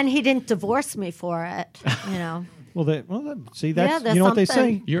 50 feet. And he didn't divorce me for it. You know. Well, see, that's there's you know what they say.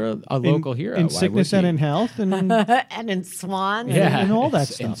 something. You're a local hero. In Why sickness would and he? in health, and And in swans. Yeah, and all that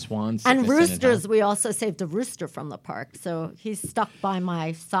In stuff. swans. And sickness roosters, in we also saved a rooster from the park, so he's stuck by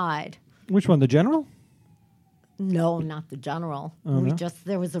my side. which one? The general? No, not the general.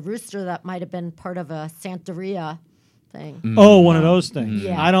 There was a rooster that might have been part of a Santeria thing. Oh, one of those things.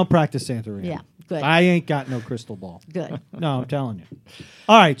 Yeah. I don't practice Santeria. Yeah, good. I ain't got no crystal ball. Good. No, I'm telling you.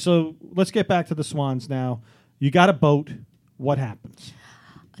 All right, so let's get back to the swans now. You got a boat. What happens?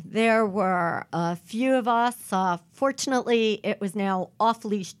 There were a few of us. Fortunately, it was now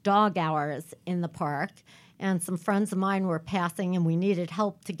off-leash dog hours in the park, and some friends of mine were passing, and we needed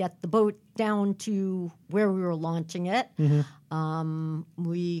help to get the boat down to where we were launching it.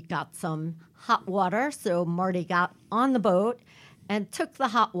 We got some hot water, so Marty got on the boat and took the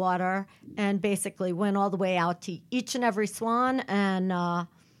hot water and basically went all the way out to each and every swan and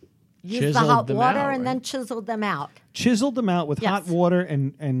used the Chiseled hot them water out, and right? then chiseled them out. Chiseled them out with Yes. hot water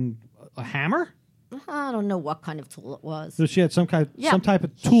and a hammer? I don't know what kind of tool it was. So she had some type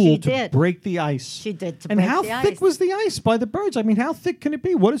of she tool to did. break the ice. She did to And break how the thick ice. was the ice by the birds? I mean, how thick can it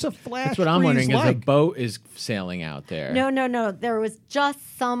be? What is a flash That's what I'm freeze wondering. Is a like? boat is sailing out there? No. There was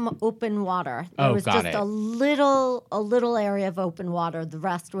just some open water. There Oh, was got just it. a little area of open water. The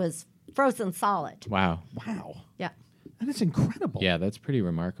rest was frozen solid. Wow. Wow. Yeah. That is incredible. Yeah, that's pretty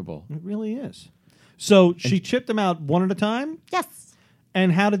remarkable. It really is. So she chipped them out one at a time? Yes.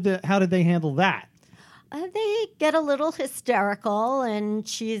 And how did they handle that? They get a little hysterical, and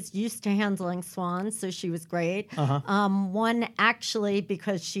she's used to handling swans, so she was great. One actually,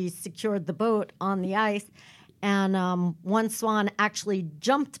 because she secured the boat on the ice, and one swan actually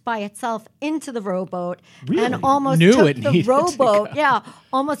jumped by itself into the rowboat Really? and almost Knew took it the needed to rowboat. Yeah,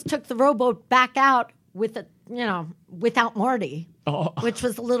 almost took the rowboat back out with it, without Marty, which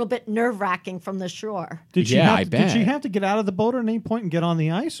was a little bit nerve-wracking from the shore. Did she Yeah, have I Did she bet. have to get out of the boat at any point and get on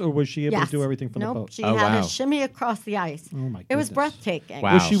the ice, or was she able Yes. to do everything from nope, the boat? she Oh, had wow. to shimmy across the ice. Oh, my It was goodness. breathtaking.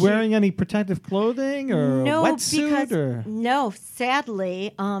 Wow. Was she wearing any protective clothing or No, a wetsuit? Or no,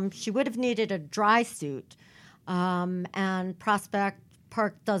 sadly, she would have needed a dry suit, and Prospect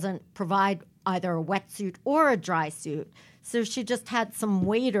Park doesn't provide either a wetsuit or a dry suit. So she just had some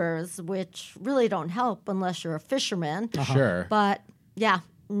waders, which really don't help unless you're a fisherman. Sure. But yeah,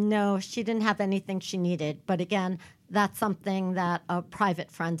 no, she didn't have anything she needed. But again, that's something that a private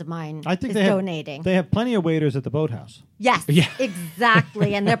friend of mine I think is they have, donating. They have plenty of waiters at the boathouse. Yes, Yeah.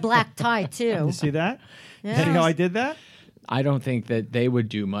 exactly, and they're black tie too. You see that? Yes. See how I did that? I don't think that they would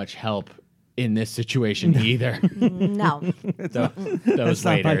do much help in this situation either. No, Those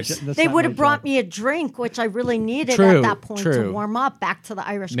waiters. they would have brought me a drink, which I really needed True, at that point to true. warm up back to the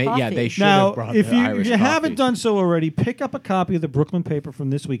Irish May- coffee. yeah, they should Now, have brought if the you, Irish if you haven't coffee. done so already, pick up a copy of the Brooklyn paper from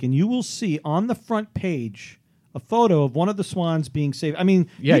this week, and you will see on the front page a photo of one of the swans being saved. I mean,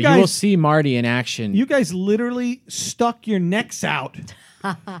 Yeah, you guys, will see Marty in action. You guys literally stuck your necks out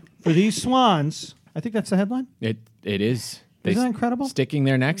for these swans. I think that's the headline. It is. Isn't that incredible? Sticking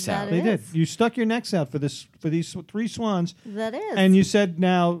their necks out. That They is. did. You stuck your necks out for these three swans, That is. and you said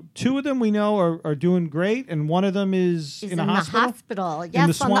now two of them we know are doing great, and one of them is He's in a the hospital. hospital. Yes, the on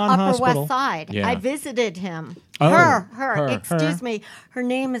the Swan Upper Hospital. West Side. Yeah. I visited him. Oh, her. Excuse Her. me. Her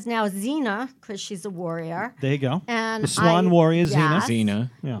name is now Xena because she's a warrior. There you go. And the Swan Warrior Xena. yes, Xena.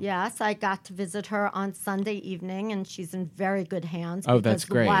 Yeah. Yes, I got to visit her on Sunday evening, and she's in very good hands. Oh, because that's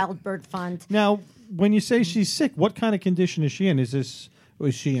great. The Wild Bird Fund. Now, when you say she's sick, what kind of condition is she in?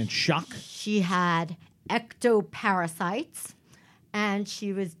 Was she in shock? She had ectoparasites, and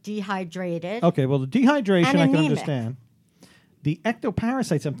she was dehydrated. Okay, well, the dehydration And I can anemic. understand. The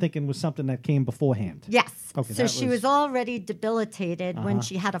ectoparasites, I'm thinking, was something that came beforehand. Yes. Okay, so that she was- was already debilitated when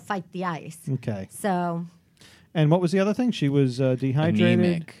she had to fight the ice. Okay. So And what was the other thing? She was dehydrated.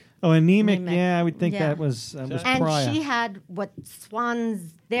 Anemic. Oh, anemic. Anemic. Yeah, I would think Yeah. that was and prior. she had what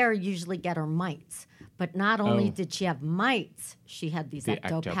swans there usually get are mites. But not only Oh. did she have mites, she had these The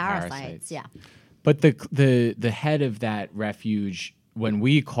ectoparasites. ectoparasites. Yeah. But the head of that refuge, when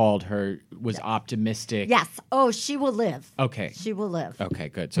we called her, was optimistic. Yes. Oh, she will live. Okay. She will live. Okay,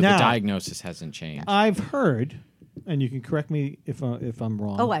 good. So Now- the diagnosis hasn't changed. I've heard, and you can correct me if I'm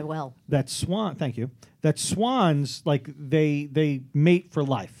wrong. Oh, I will. That swan. Thank you. That swans they mate for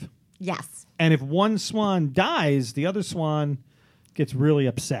life, Yes. and if one swan dies, the other swan gets really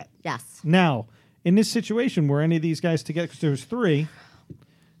upset. Yes. Now, in this situation, were any of these guys together? Because there was three.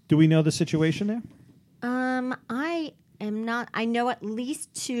 Do we know the situation there? I am not. I know at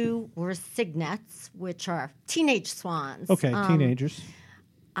least two were cygnets, which are teenage swans. Okay, teenagers.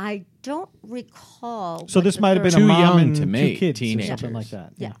 I don't recall. So what this the might have been third- a Too mom young and to two mate kids or teenagers. something like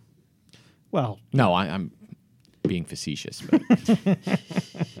that. Yeah. Well, No, I'm being facetious. But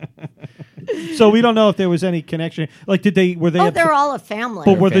So we don't know if there was any connection. Like, were they? Oh, upset- they're all a family.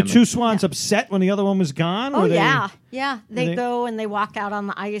 But were the family. two swans upset when the other one was gone? Oh Were they- yeah, yeah. They they- go and they walk out on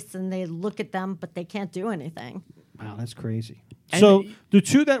the ice and they look at them, but they can't do anything. Wow, that's crazy. And- So the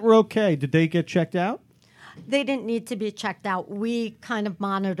two that were okay, did they get checked out? They didn't need to be checked out. We kind of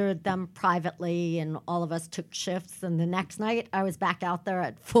monitored them privately, and all of us took shifts. And the next night, I was back out there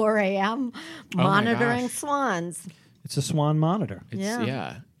at 4 a.m. my monitoring gosh. swans. It's a swan monitor. it's,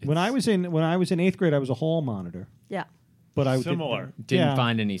 Yeah. When I was in 8th grade, I was a hall monitor, Yeah. but I Similar. didn't yeah.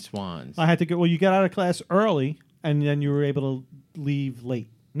 find any swans. I had to go. Well, you got out of class early, and then you were able to leave late.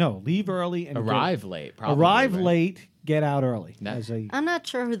 No, leave early and Arrive late. Probably, Arrive right? late, get out early. That- As a I'm not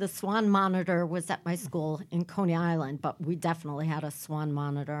sure who the swan monitor was at my school in Coney Island, but we definitely had a swan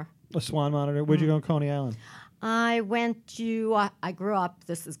monitor. swan monitor. Where'd you go in Coney Island? I went to, I grew up,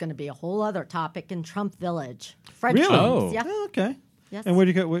 this is going to be a whole other topic, in Trump Village. French Really? Oh. Yeah. Oh, okay. Yes. And where'd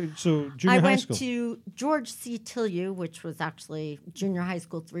you go? So junior I high went school. to George C. Tillieu, which was actually junior high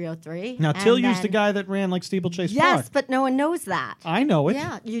school 303. Now and Tillieu's the then- guy that ran like Steeplechase Yes, Park. but no one knows that. I know it.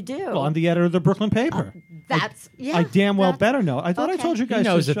 Yeah, you do. Well, I'm the editor of the Brooklyn paper. That's yeah. I damn well that's- better know. I thought I okay. told you He guys.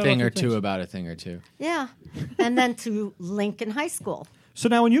 knows to a shut thing off or your two things. about a thing or two. Yeah, and then to Lincoln High School. So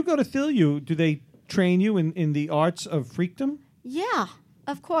now, when you go to Tillieu, do they train you in the arts of freakdom? Yeah,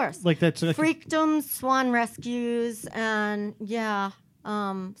 of course. Like that's Freakdom, swan rescues, and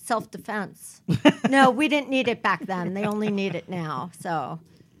self-defense. No, we didn't need it back then. They only need it now. So,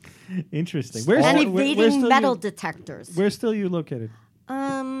 interesting. and where's evading Tillieu- metal detectors. Where's Tillieu located?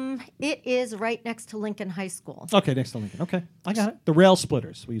 It is right next to Lincoln High School. Okay, next to Lincoln. Okay, I got it. The rail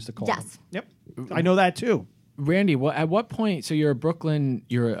splitters, we used to call them. Yes. Yep. I know that too. Randy, at what point? So you're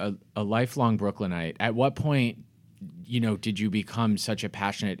a lifelong Brooklynite. At what point, did you become such a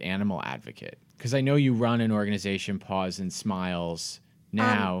passionate animal advocate? Because I know you run an organization, Paws and Smiles,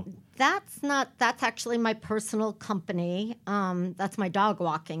 now. That's actually my personal company. That's my dog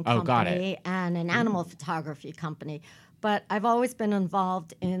walking company Oh, got it. and an animal photography company. But I've always been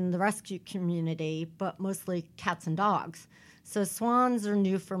involved in the rescue community, but mostly cats and dogs. So swans are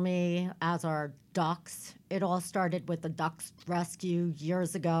new for me, as are ducks. It all started with the ducks rescue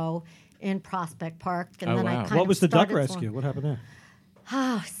years ago in Prospect Park, and Oh, then wow. I kind What of was the duck started rescue? What happened there?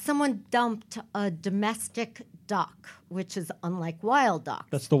 Someone dumped a domestic duck, which is unlike wild ducks.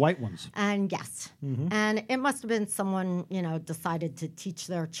 That's the white ones. And yes, and it must have been someone, decided to teach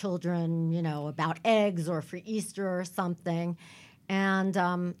their children, about eggs or for Easter or something.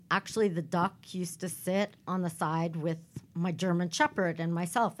 And actually, the duck used to sit on the side with my German Shepherd and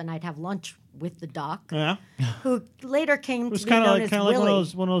myself, and I'd have lunch with the duck, Yeah. who later came It was to be kind known of as like Willie.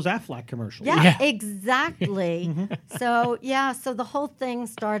 one of those Aflac commercials. Yeah, Yeah. exactly. So the whole thing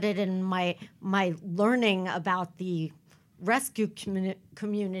started in my learning about the rescue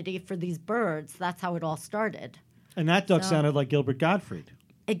community for these birds. That's how it all started. And that duck So- sounded like Gilbert Gottfried.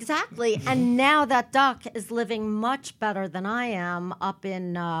 Exactly. And now that duck is living much better than I am up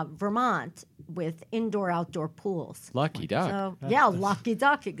in Vermont with indoor-outdoor pools. Lucky duck. So, yeah, lucky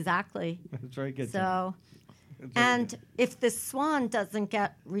duck, exactly. That's very good. So, and if the swan doesn't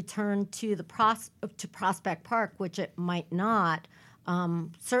get returned to the to Prospect Park, which it might not,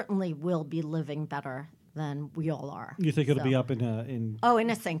 certainly will be living better than we all are. You think it'll So- be up in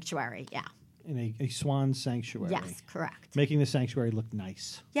a sanctuary? Yeah. a swan sanctuary? Yes, correct. Making the sanctuary look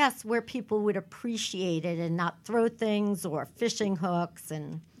nice. Yes, where people would appreciate it and not throw things or fishing hooks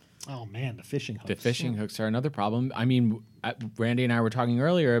and. Oh man, the fishing hooks. The fishing hooks are another problem. I mean, Randy and I were talking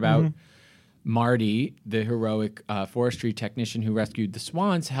earlier about Marty, the heroic forestry technician who rescued the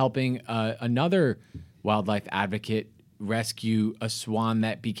swans, helping another wildlife advocate rescue a swan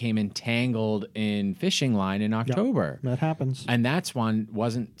that became entangled in fishing line in October. That happens. And that swan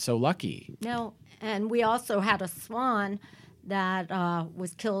wasn't so lucky. No, and we also had a swan that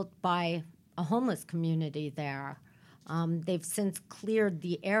was killed by a homeless community there. They've since cleared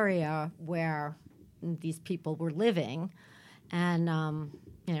the area where these people were living, and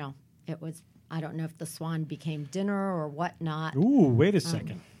it was. I don't know if the swan became dinner or whatnot. Ooh, wait a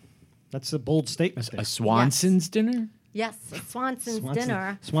second. That's a bold statement. A Swanson's dinner? Yes, a Swanson's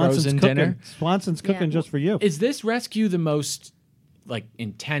dinner. Swanson's Frozen cooking. dinner? Swanson's cooking Yeah. just for you. Is this rescue the most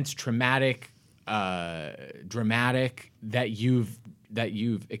intense, traumatic, dramatic that you've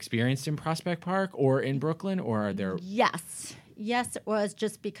experienced in Prospect Park or in Brooklyn, or are there? Yes, it was,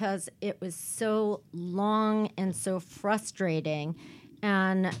 just because it was so long and so frustrating,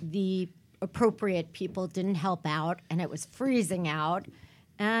 and the appropriate people didn't help out, and it was freezing out,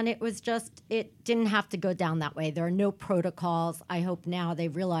 And it was just, it didn't have to go down that way. There are no protocols. I hope now they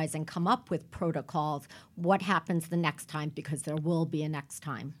realize and come up with protocols. What happens the next time? Because there will be a next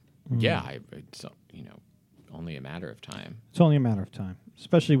time. Yeah, it's only a matter of time. It's only a matter of time,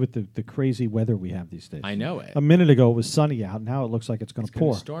 especially with the crazy weather we have these days. I know it. A minute ago it was sunny out. Now it looks like it's going to It's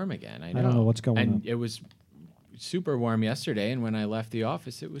gonna pour. storm again. I know. I don't know what's going and on. it was super warm yesterday, and when I left the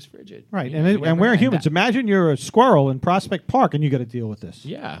office, it was frigid. Right, You and know, it, you and ever- we're humans. Imagine you're a squirrel in Prospect Park and you got to deal with this.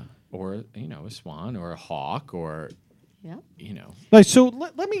 Yeah, or a swan or a hawk or Yeah. Right, so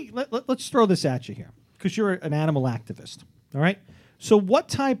let's throw this at you here because you're an animal activist. All right. So what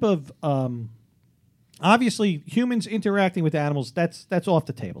type of obviously humans interacting with animals that's off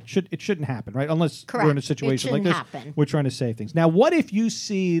the table. It shouldn't happen, right? Unless we're in a Correct. situation It like this, shouldn't happen. we're trying to save things. Now, what if you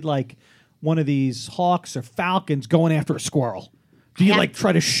see like one of these hawks or falcons going after a squirrel? Do you have like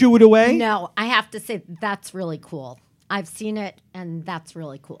try to shoo it away? No, I have to say that's really cool. I've seen it, and that's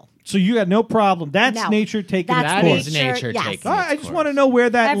really cool. So you got no problem. That's No, nature taking its That course. is nature, nature yes. taking All its right, I just course. want to know where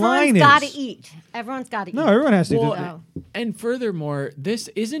that line Everyone's is. got to eat. Everyone's got to eat. No, everyone has to. Well, So- and furthermore, this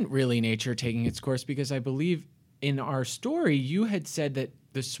isn't really nature taking its course because I believe in our story you had said that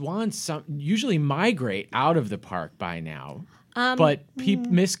the swans usually migrate out of the park by now. But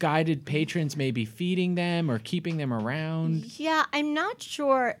misguided patrons may be feeding them or keeping them around. Yeah, I'm not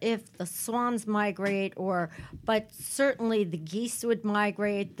sure if the swans migrate but certainly the geese would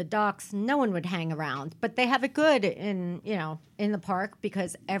migrate, the ducks, no one would hang around. But they have it good in the park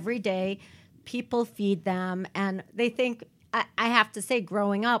because every day people feed them and they think I have to say,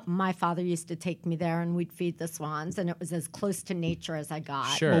 growing up, my father used to take me there and we'd feed the swans, and it was as close to nature as I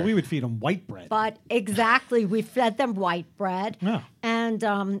got. Sure. Well, we would feed them white bread. But exactly, we fed them white bread, Yeah. and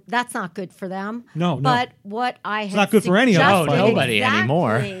that's not good for them. No, no. But what I had not good for any of us, suggested- by the way. Nobody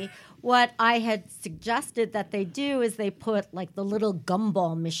anymore. Exactly. What I had suggested that they do is they put like the little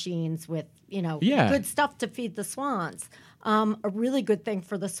gumball machines with Yeah. good stuff to feed the swans. A really good thing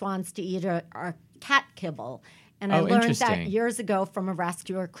for the swans to eat are cat kibble. And I Oh, learned that interesting. years ago from a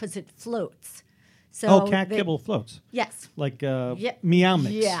rescuer because it floats. So cat they- kibble floats. Yes. Like Yeah. meow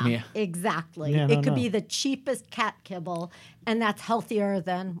mix. Yeah, Yeah. exactly. Yeah, it no, could no. be the cheapest cat kibble, and that's healthier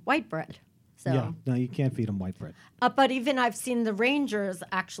than white bread. So, Yeah. No, you can't feed them white bread. but even I've seen the rangers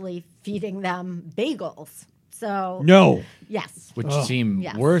actually feeding them bagels. So, No. yes. Which seem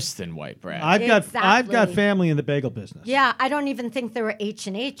Yes. worse than white bread. I've got Exactly. family in the bagel business. Yeah, I don't even think they were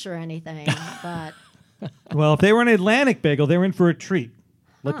H&H or anything, but Well, if they were an Atlantic bagel, they were in for a treat.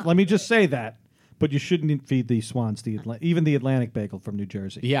 Let me just say that. But you shouldn't feed the swans even the Atlantic bagel from New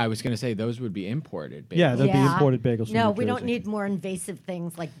Jersey. Yeah, I was going to say those would be imported. Yeah, they'd be yeah. imported bagels from No, New we don't Jersey. need more invasive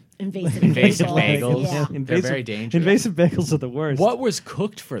things like invasive Invasive bagels. bagels. Yeah. They're very dangerous. Invasive bagels are the worst. What was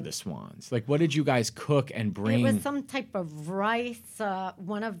cooked for the swans? Like, what did you guys cook and bring? It was some type of rice.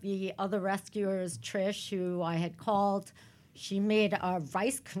 One of the other rescuers, Trish, who I had called, she made a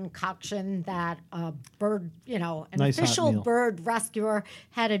rice concoction that a bird, an Nice hot official meal. bird rescuer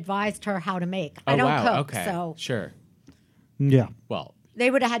had advised her how to make. Oh, I don't wow. cook, Okay. so Sure. Yeah. Well,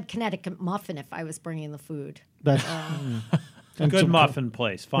 they would have had Connecticut muffin if I was bringing the food. That's and Good some- muffin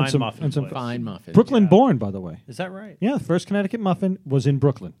place. Fine some- muffin and some place. fine muffins. Brooklyn yeah. born, by the way. Is that right? Yeah, the first Connecticut muffin was in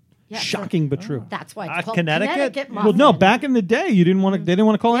Brooklyn. Yeah, so- Shocking but true. That's why it's called Connecticut? muffin. Well, no, back in the day, you didn't want to. They didn't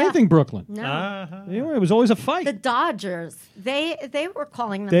want to call Yeah. anything Brooklyn. No. It was always a fight. The Dodgers, they were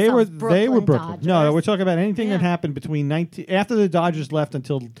calling They themselves were Brooklyn Brooklyn. Dodgers. No, we're talking about anything that Yeah. happened between after the Dodgers left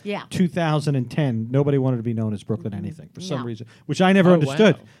until Yeah. 2010. Nobody wanted to be known as Brooklyn anything for some No. reason, which I never Oh,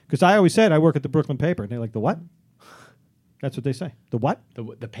 understood wow. because I always said I work at the Brooklyn paper, and they're like, the what? That's what they say. The what?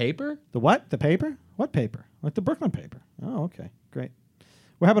 The paper? The what? The paper? What paper? Like the Brooklyn paper. Oh, okay, great.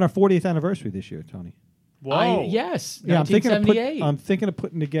 We're having our 40th anniversary this year, Tony. Whoa. Yes. Yeah, I'm thinking of 1978. I'm thinking of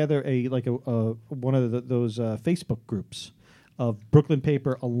putting together a one of those Facebook groups of Brooklyn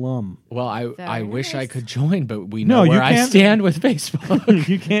paper alum. Well, I Very wish I nice. could join, but we No, know you where I can't. stand with Facebook.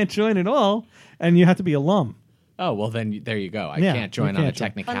 You can't join at all, and you have to be alum. Oh, well, then there you go. I Yeah, can't join you on a can't join.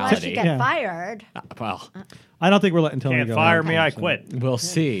 technicality. Unless you get Yeah. fired. Well, I don't think we're letting Tony Can't go. fire me, anytime I soon. quit. we'll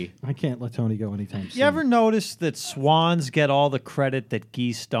see. I can't let Tony go anytime soon. You ever notice that swans get all the credit that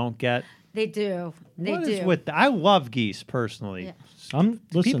geese don't get? They do. They What do. is with I love geese personally. Yeah. Listen.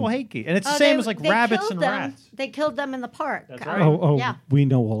 People hate geese, and it's the Oh, same they- as like they rabbits killed and them. rats. They killed them in the park. That's Um, right. Oh, yeah. we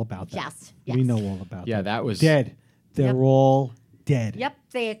know all about that. Yes, We yes. know all about that. Yeah, that was Dead. They're Yep. all dead. Yep.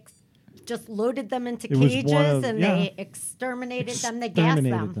 They just loaded them into It was cages one of- and yeah. they exterminated them. They gassed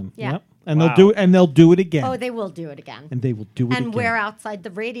Exterminated them. them. Yeah. Yep. And Wow. they'll do it again. Oh, they will do it again. and they will do it And again. we're outside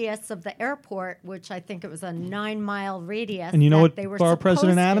the radius of the airport, which I think it was a 9-mile radius. And you know that what they were Borough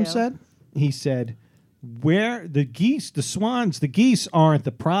President supposed Adams to. said? He said, Where the geese, the swans, the geese aren't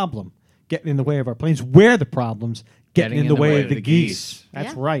the problem getting in the way of our planes. We're the problems getting in the way of the geese.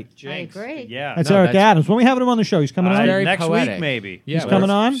 That's Yeah. right. Jinx. I agree. Yeah. That's No, Eric that's- Adams. When we having him on the show, he's coming on. very next poetic. week, maybe. Yeah, He's well, coming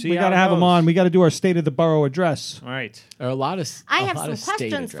on. see We how got to it have him goes. on. We got to do our state of the borough address. All right. There are a lot of. I a have lot some of state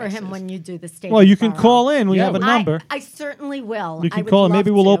questions for him addresses. when you do the state. Well, of you can borough. call in. We Yeah, have a well, number. I certainly will. You I can would call. Maybe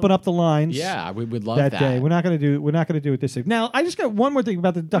love we'll to. open up the lines. Yeah, we would love that that. day. We're not going to do it this day. Now, I just got one more thing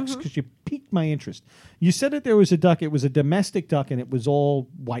about the ducks because you piqued my interest. You said that there was a duck. It was a domestic duck, and it was all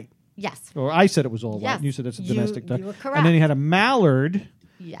white. Yes. Or I said it was all white. Yes. And you said it's a You- domestic duck. you were And then you correct. had a mallard.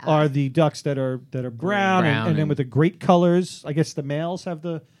 Yeah. Are the ducks that are brown, and then and- with the great colors. I guess the males have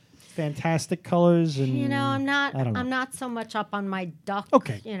the fantastic colors. And You know, I'm not. I don't know. I'm not so much up on my duck.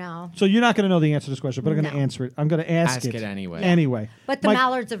 Okay. You know, So you're not going to know the answer to this question, but I'm going to No. answer it. I'm going to ask Ask it anyway. Anyway, but the My-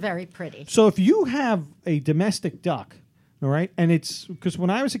 mallards are very pretty. So if you have a domestic duck, all right, and it's because when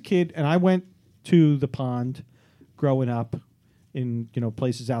I was a kid and I went to the pond growing up in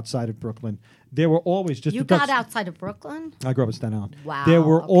places outside of Brooklyn, there were always just You the ducks. got outside of Brooklyn? I grew up in Staten Island. Wow, There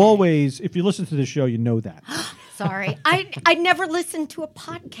were okay. always, if you listen to the show, you know that. Sorry, I never listened to a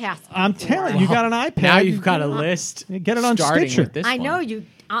podcast. I'm before. telling you, you got an iPad. Now you've got a list. Get it on starting Stitcher. with this I know one. you.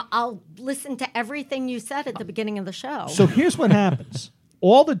 I'll listen to everything you said at the beginning of the show. So here's what happens.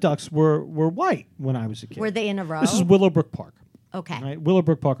 All the ducks were white when I was a kid. Were they in a row? This is Willowbrook Park. Okay. Right,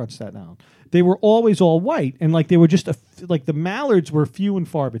 Willowbrook Park on Staten Island. They were always all white, and like they were just like the mallards were few and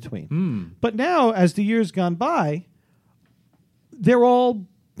far between. But now, as the years gone by, they're all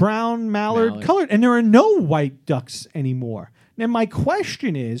brown mallard colored, and there are no white ducks anymore. Now, my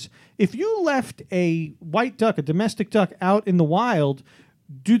question is: if you left a white duck, a domestic duck, out in the wild,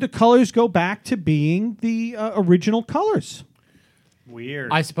 do the colors go back to being the original colors?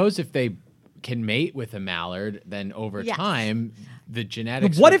 Weird. I suppose if they can mate with a mallard, then over Yes. time the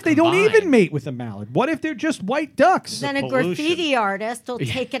genetics. What will if they don't combine. even mate with a mallard? What if they're just white ducks? Then a pollution. graffiti artist will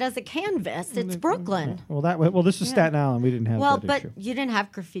take it as a canvas. It's Brooklyn. Well, this is Yeah. Staten Island. We didn't have Well, that but issue. you didn't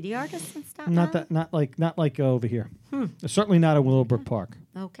have graffiti artists in Staten Not Island? that, not like over here. Certainly not at Willowbrook Park.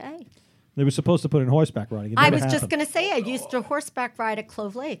 Okay. They were supposed to put in horseback riding. It I never was just happened. going to say I used to horseback ride at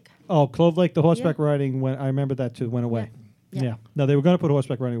Clove Lake. Oh, Clove Lake, the horseback riding went. I remember that too. Went away. Yeah. Yeah. No, they were going to put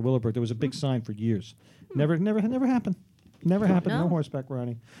horseback riding at Willowbrook. There was a big sign for years. Never happened. Never happened. No No. horseback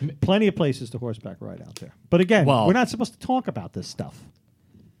riding. Plenty of places to horseback ride out there. But again, Well- we're not supposed to talk about this stuff.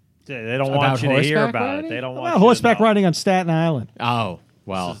 They don't About want you to hear horseback about riding? it. They don't How want about you to horseback know. riding on Staten Island? Oh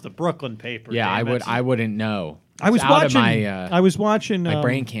well. This is the Brooklyn paper. Yeah, damn it. I wouldn't know. I was It's out watching. of my, I was watching. my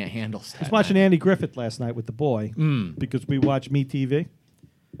brain can't handle stuff. I was watching Andy Griffith last night with the boy because we watch Me TV.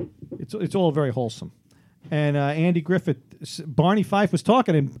 It's all very wholesome. And Andy Griffith, Barney Fife was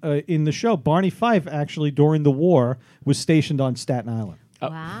talking in the show. Barney Fife actually during the war was stationed on Staten Island.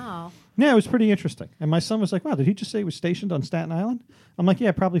 Wow. Yeah, it was pretty interesting. And my son was like, "Wow, did he just say he was stationed on Staten Island?" I'm like,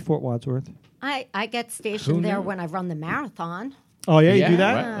 "Yeah, probably Fort Wadsworth." I get stationed there knew? when I run the marathon. Oh yeah, you do Yeah,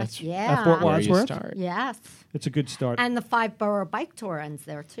 that? right. That's Yeah. At Fort where you Wadsworth? start. Yes. It's a good start. And the 5-borough bike tour ends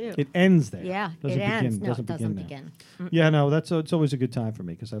there, too. It ends there. Yeah, Doesn't it ends. begin, No, it doesn't there. begin. Yeah, no, it's always a good time for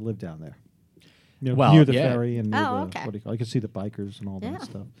me because I live down there. Well, near the yeah. ferry and near Oh, the, okay. what do you call, I can see the bikers and all Yeah. that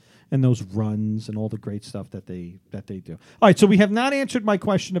stuff, and those runs and all the great stuff that they do. All right, so we have not answered my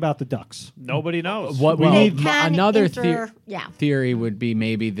question about the ducks. Nobody knows. What We we need- need can another yeah. theory would be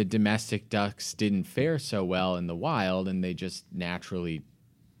maybe the domestic ducks didn't fare so well in the wild and they just naturally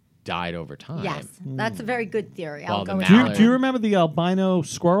died over time. Yes, that's a very good theory. Well, I'll the go with Do you, that. do you remember the albino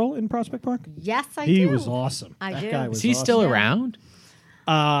squirrel in Prospect Park? Yes, I He do. was awesome. I that do. guy was Is he awesome. still Yeah. around?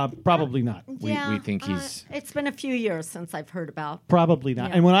 Probably not. We think he's- It's been a few years since I've heard about. Probably not.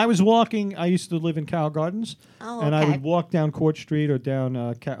 Yeah. And when I was walking, I used to live in Carroll Gardens, Oh, and I okay. would walk down Court Street or down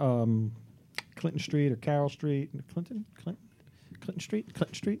Clinton Street or Carroll Street, Clinton Street.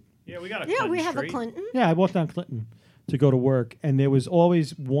 yeah, we got a Yeah, Clinton we have Street. a Clinton. Yeah, I walked down Clinton to go to work, and there was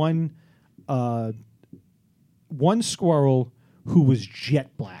always one squirrel who was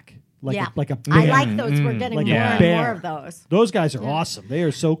jet black, like Yeah. like a I bear. like those. We're getting Like more a and bear. more of those. Those guys are awesome. They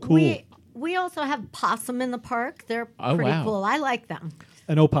are so cool. We also have possum in the park. They're Oh, pretty wow. cool. I like them.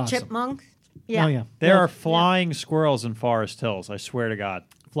 An opossum. Chipmunk. Yeah. Oh yeah. There are flying squirrels in Forest Hills. I swear to God.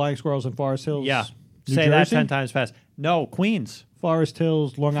 Flying squirrels in Forest Hills. Yeah. New Say that Jersey? 10 times fast. No, Queens. Forest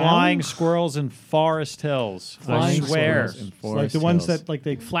Hills, Long Flying Island. squirrels in Forest Hills. Flying I swear. squirrels in It's like Forest the ones Hills. that like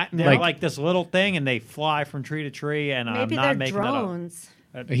they flatten They're out. like this little thing, and they fly from tree to tree, and Maybe I'm they're not making that up. drones.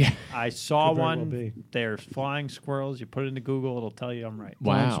 Yeah. I saw Could very well one. be. They're flying squirrels. You put it into Google, it'll tell you I'm right.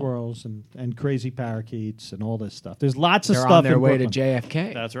 Flying Wow. swirls and crazy parakeets and all this stuff. There's lots of They're stuff on their in way Brooklyn. to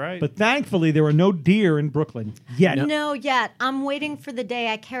JFK. That's right. But thankfully, there were no deer in Brooklyn yet. No, yet. I'm waiting for the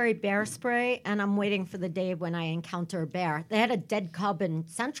day I carry bear spray, and I'm waiting for the day when I encounter a bear. They had a dead cub in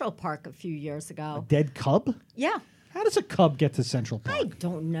Central Park a few years ago. Dead cub? Yeah. How does a cub get to Central I Park?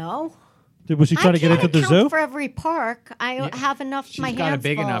 don't know. Was he trying to get into the zoo? For every park, I have enough. She's my got a hands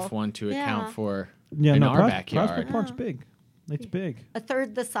big full. enough one to Yeah. account for Yeah, in no, our backyard. Prospect Park's big. It's big. A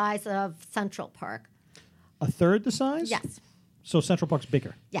third the size of Central Park. A third the size? Yes. So Central Park's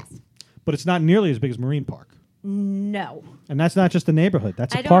bigger. Yes. But it's not nearly as big as Marine Park. No. And that's not just a neighborhood.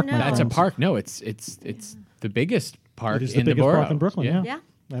 That's I a don't park. know. my That's a friends. park. No, it's the biggest park It is in the the biggest borough. park in Brooklyn. Yeah. Yeah.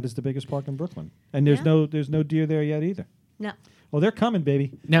 That is the biggest park in Brooklyn. And there's Yeah. no deer there yet either. No. Oh, they're coming,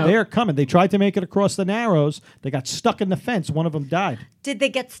 baby. No. They are coming. They tried to make it across the Narrows. They got stuck in the fence. One of them died. Did they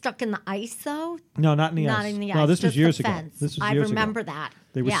get stuck in the ice though? No, not in the Not ice. in the No, ice. this was just years the ago. fence. This was I years remember ago. that.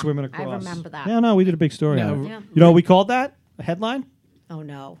 They were Yeah, swimming across. I remember that. Yeah, no, we did a big story No. on it. Yeah. You know what we called that? A headline? Oh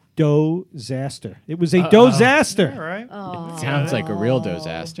no. Dozaster. It was a dozaster. All right. Oh. Sounds like a real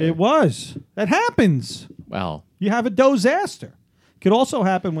disaster. It was. That happens. Well, You have a dozaster. Could also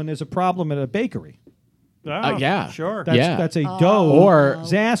happen when there's a problem at a bakery. Oh, yeah. Sure. That's, Yeah. that's a dough Or-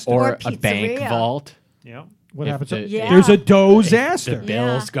 zaster. or Or a bank pizzeria. vault. Yeah. what if happens? the- Yeah. There's a The dozaster.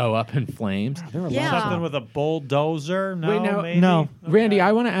 bills go up in flames. There are Yeah. lots of Something with a bulldozer? No, Wait, no. maybe? No. Randy,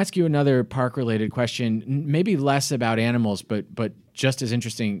 I want to ask you another park-related question. Maybe less about animals, but just as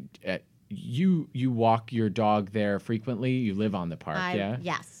interesting. You walk your dog there frequently. You live on the park, yeah.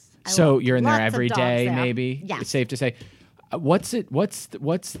 Yes. I So love you're in there lots of every dogs day, there. maybe. Yes. It's safe to say. What's the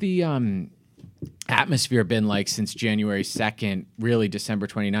atmosphere been like since January 2nd, really December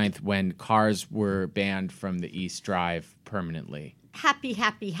 29th, when cars were banned from the East Drive permanently? Happy,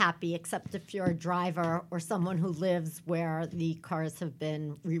 happy, happy, except if you're a driver or someone who lives where the cars have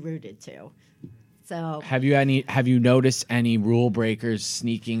been rerouted to. So Have you noticed any rule breakers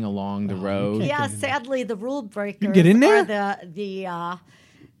sneaking along the road? yeah, sadly, the rule breakers get in there? are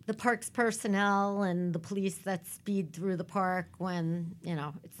the park's personnel and the police that speed through the park when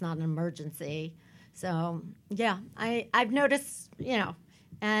it's not an emergency. So yeah, I've noticed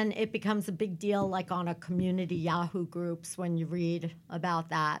and it becomes a big deal like on a community Yahoo groups when you read about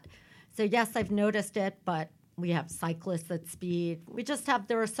that. So yes, I've noticed it, but we have cyclists that speed.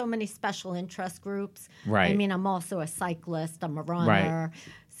 There are so many special interest groups. Right. I mean, I'm also a cyclist. I'm a runner.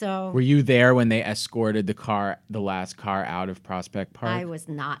 So Were you there when they escorted the last car out of Prospect Park? I was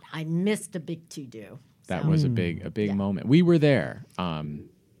not. I missed a big to-do. That So- was a big moment. We were there.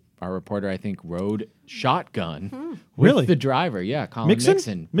 Our reporter, I think, rode shotgun with Really? the driver. Yeah, Colin Mixon?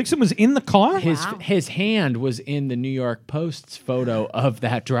 Mixon. Mixon was in the car? His hand was in the New York Post's photo of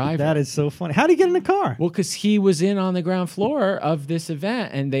that driver. That is so funny. How did he get in the car? Well, because he was in on the ground floor of this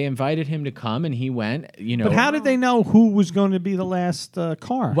event, and they invited him to come, and he went. But how did they know who was going to be the last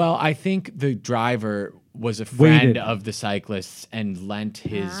car? Well, I think the driver was a friend Waited. of the cyclists and lent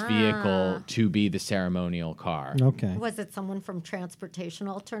his vehicle to be the ceremonial car. Okay. Was it someone from Transportation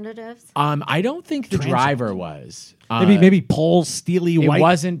Alternatives? I don't think the driver was. Maybe Paul Steely It White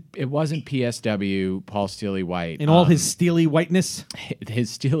wasn't PSW Paul Steely White in all his steely whiteness. his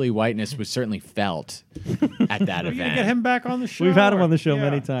steely whiteness was certainly felt at that Are you going to event. get him back on the show? We've had him or- on the show Yeah.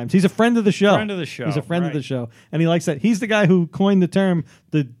 many times. He's a friend of the show. Friend of the show, He's a friend of the right. show, and he likes that. He's the guy who coined the term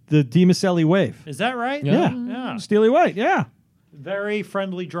the DiMaselli wave. Is that right? Yeah. Yeah. Steely White. Yeah. Very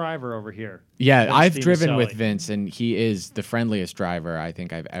friendly driver over here. Yeah, Vince I've driven with DiMaselli. Vince, and he is the friendliest driver I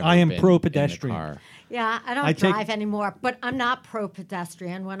think I've ever. I am been pro-pedestrian. in the car. Yeah, I don't I take- drive anymore, but I'm not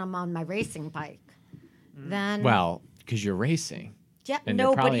pro-pedestrian when I'm on my racing bike. Then Well, because you're racing. yeah, and no,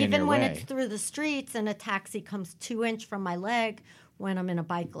 you're but probably in even your when way. it's through the streets and a taxi comes 2 inch from my leg when I'm in a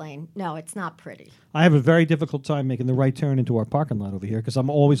bike lane, no, it's not pretty. I have a very difficult time making the right turn into our parking lot over here because I'm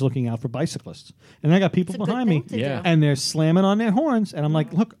always looking out for bicyclists, and I got people It's a good behind me, thing to Yeah. do. and they're slamming on their horns, and I'm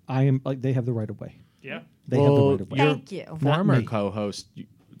like, look, I am like they have the right of way. Yeah. They have the Well, right of way. your Thank you. Not Former me. co-host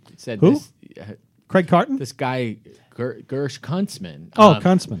said Who? this Craig Carton. guy Gersh Kuntzman. Oh,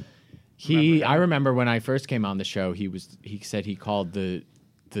 Kuntzman. I remember when I first came on the show, he said he called the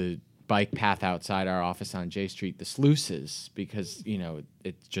bike path outside our office on J Street the sluices because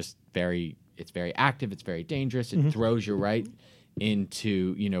it's just very active, it's very dangerous, it throws you right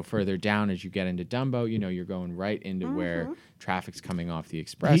into further down as you get into Dumbo. You're going right into where traffic's coming off the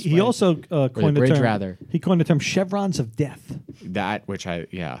expressway. He also coined bridge, the term. rather. He coined the term chevrons of death. That which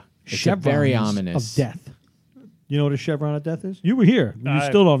it's Chevrons very ominous. of death. You know what a chevron of death is? You were here. You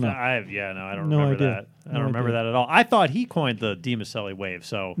still don't know. I don't No remember idea. that. I No don't remember idea. that at all. I thought he coined the Demaselli wave.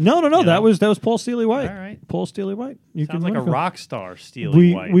 So No. you That know. was Paul Steely White. All right. Paul Steely White. You Sounds like a look him. rock star,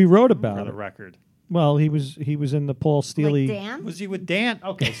 Steely White. We wrote for about the it. record. Well, he was in the Paul Steely Like Dan? Was he with Dan?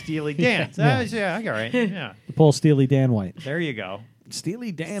 Okay, Steely Dan. Yeah, I got right. Yeah, the Paul Steely Dan White. there you go.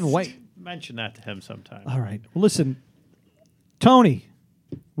 Steely Dan White. Mention that to him sometime. All right. Well, listen, Tony.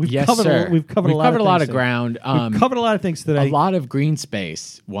 Yes, covered sir. We've covered a lot of things today. ground. We've covered a lot of things today. A lot of green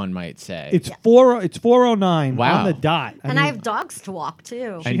space, one might say. It's 4:09 Wow. on the dot. And mean, I have dogs to walk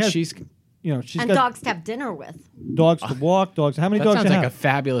too. and has- she's she's And got dogs to have dinner with. dogs to walk. Dogs. How many that dogs sounds you like a have?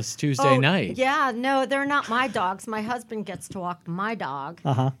 fabulous Tuesday night. Yeah, no, they're not my dogs. My husband gets to walk my dog.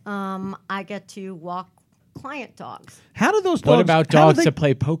 I get to walk client dogs. How do those dogs? What about how do dogs they- to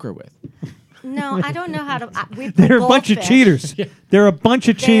play poker with? No, I don't know how to. We play They're a bunch of goldfish. cheaters. They're a bunch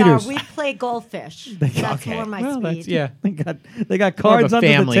of They are. cheaters. We play goldfish. That's more my Well, that's- speed. Yeah. They got More of cards a under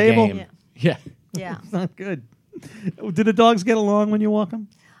the family table. game. Yeah. Yeah. Not good. Do the dogs get along when you walk them?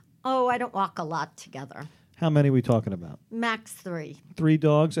 Oh, I don't walk a lot together. How many are we talking about? Max 3. 3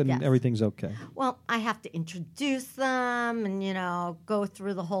 dogs and Yes. everything's okay. Well, I have to introduce them and go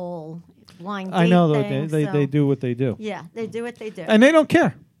through the whole blind date I know though, thing, they so- do what they do, Yeah, they do what they do. and they don't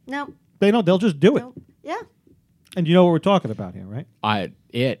care. no, They don't. They'll just do it. no, yeah. And you know what we're talking about here, right?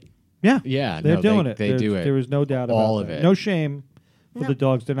 Yeah, they're no, doing they- it. they There's- do it. There is no doubt about All of that. it. No shame for No. the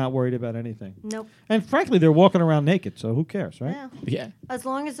dogs. They're not worried about anything. Nope. And frankly, they're walking around naked, so who cares, right? Yeah. Yeah. As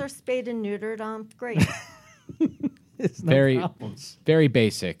long as they're spayed and neutered, great. It's no Very, problems. very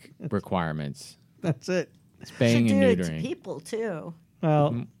basic requirements. That's it. Spaying Should and do it to neutering. people too.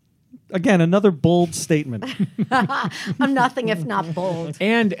 Well, again, another bold statement. I'm nothing if not bold.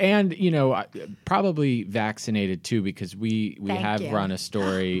 And probably vaccinated too, because we Thank have you. run a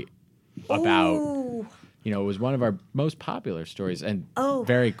story about Ooh. it was one of our most popular stories, and Oh.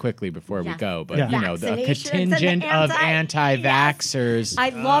 very quickly before we Yeah. go, but Yeah. the Vaccinations and contingent of anti- anti-vaxxers. I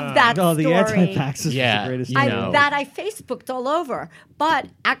love that Oh, story. the anti-vaxxers is Yeah, the greatest. you thing. know. I Facebooked all over. But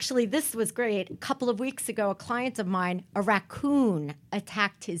actually, this was great. A couple of weeks ago, a client of mine, a raccoon,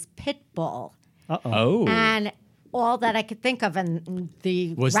 attacked his pit bull. Oh, And all that I could think of, and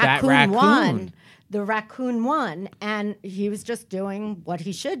the Was that raccoon raccoon? won. The raccoon won, and he was just doing what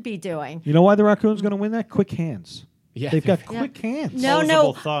he should be doing. You know why the raccoon's going to win that? Quick hands. Yeah. They've got Yeah. quick hands. No,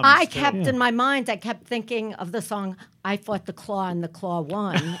 Opposable thumbs, I too. kept Yeah. in my mind, I kept thinking of the song, I Fought the Claw and the Claw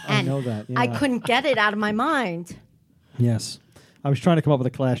Won. And know that, I yeah. couldn't get it out of my mind. Yes. I was trying to come up with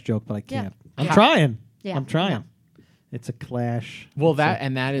a Clash joke, but I Yeah. can't. I'm Yeah. trying. Yeah, I'm trying. yeah. It's a clash. well, that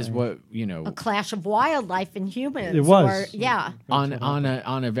is what A clash of wildlife and humans. It was. Or, yeah.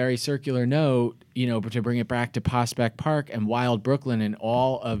 on a very circular note, but to bring it back to Prospect Park and Wild Brooklyn and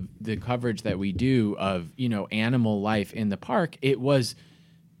all of the coverage that we do of animal life in the park, it was.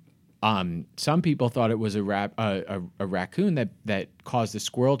 Some people thought it was a raccoon that caused the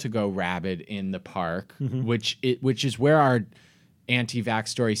squirrel to go rabid in the park, which is where our anti-vax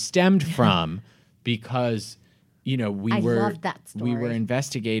story stemmed from, because we I were love that we were story.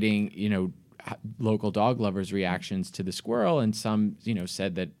 investigating local dog lovers' reactions to the squirrel, and some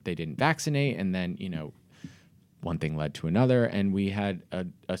said that they didn't vaccinate, and then one thing led to another, and we had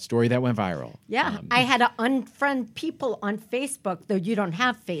a story that went viral. Yeah, I had to unfriend people on Facebook, though you don't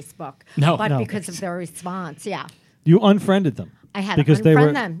have Facebook. No. But No. because of their response, yeah. You unfriended them. I had because to they unfriend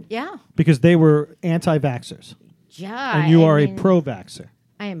were them. Yeah. because they were anti-vaxxers, Yeah. and you I are mean, a pro-vaxxer.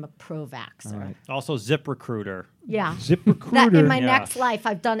 I am a pro-vaxxer. right. Also, ZipRecruiter. Yeah. Zip That recruiter. in my Yeah. next life,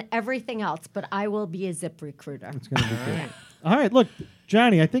 I've done everything else, but I will be a zip recruiter. It's gonna be good. All right, look,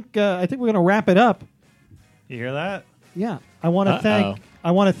 Johnny. I think we're gonna wrap it up. You hear that? Yeah, I want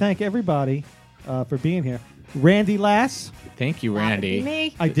to thank everybody for being here. Randy Lass, Thank you, That'd be Randy.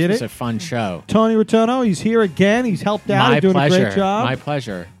 me. I did It was it. a fun show. Tony Rotono, he's here again. He's helped out. My He's doing pleasure. a great job. My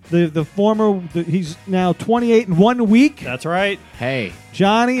pleasure. He's now 28 in 1 week. That's right. Hey,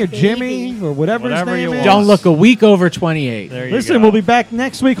 Johnny or Jimmy Baby. or whatever his Whatever name you is. want. don't look a week over 28. There you Listen, go. we'll be back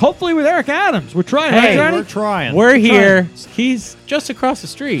next week, hopefully with Eric Adams. We're trying. Hey, right, Johnny? We're trying. We're here. He's just across the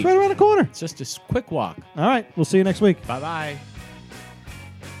street. It's right around the corner. It's just a quick walk. All right, we'll see you next week. Bye-bye.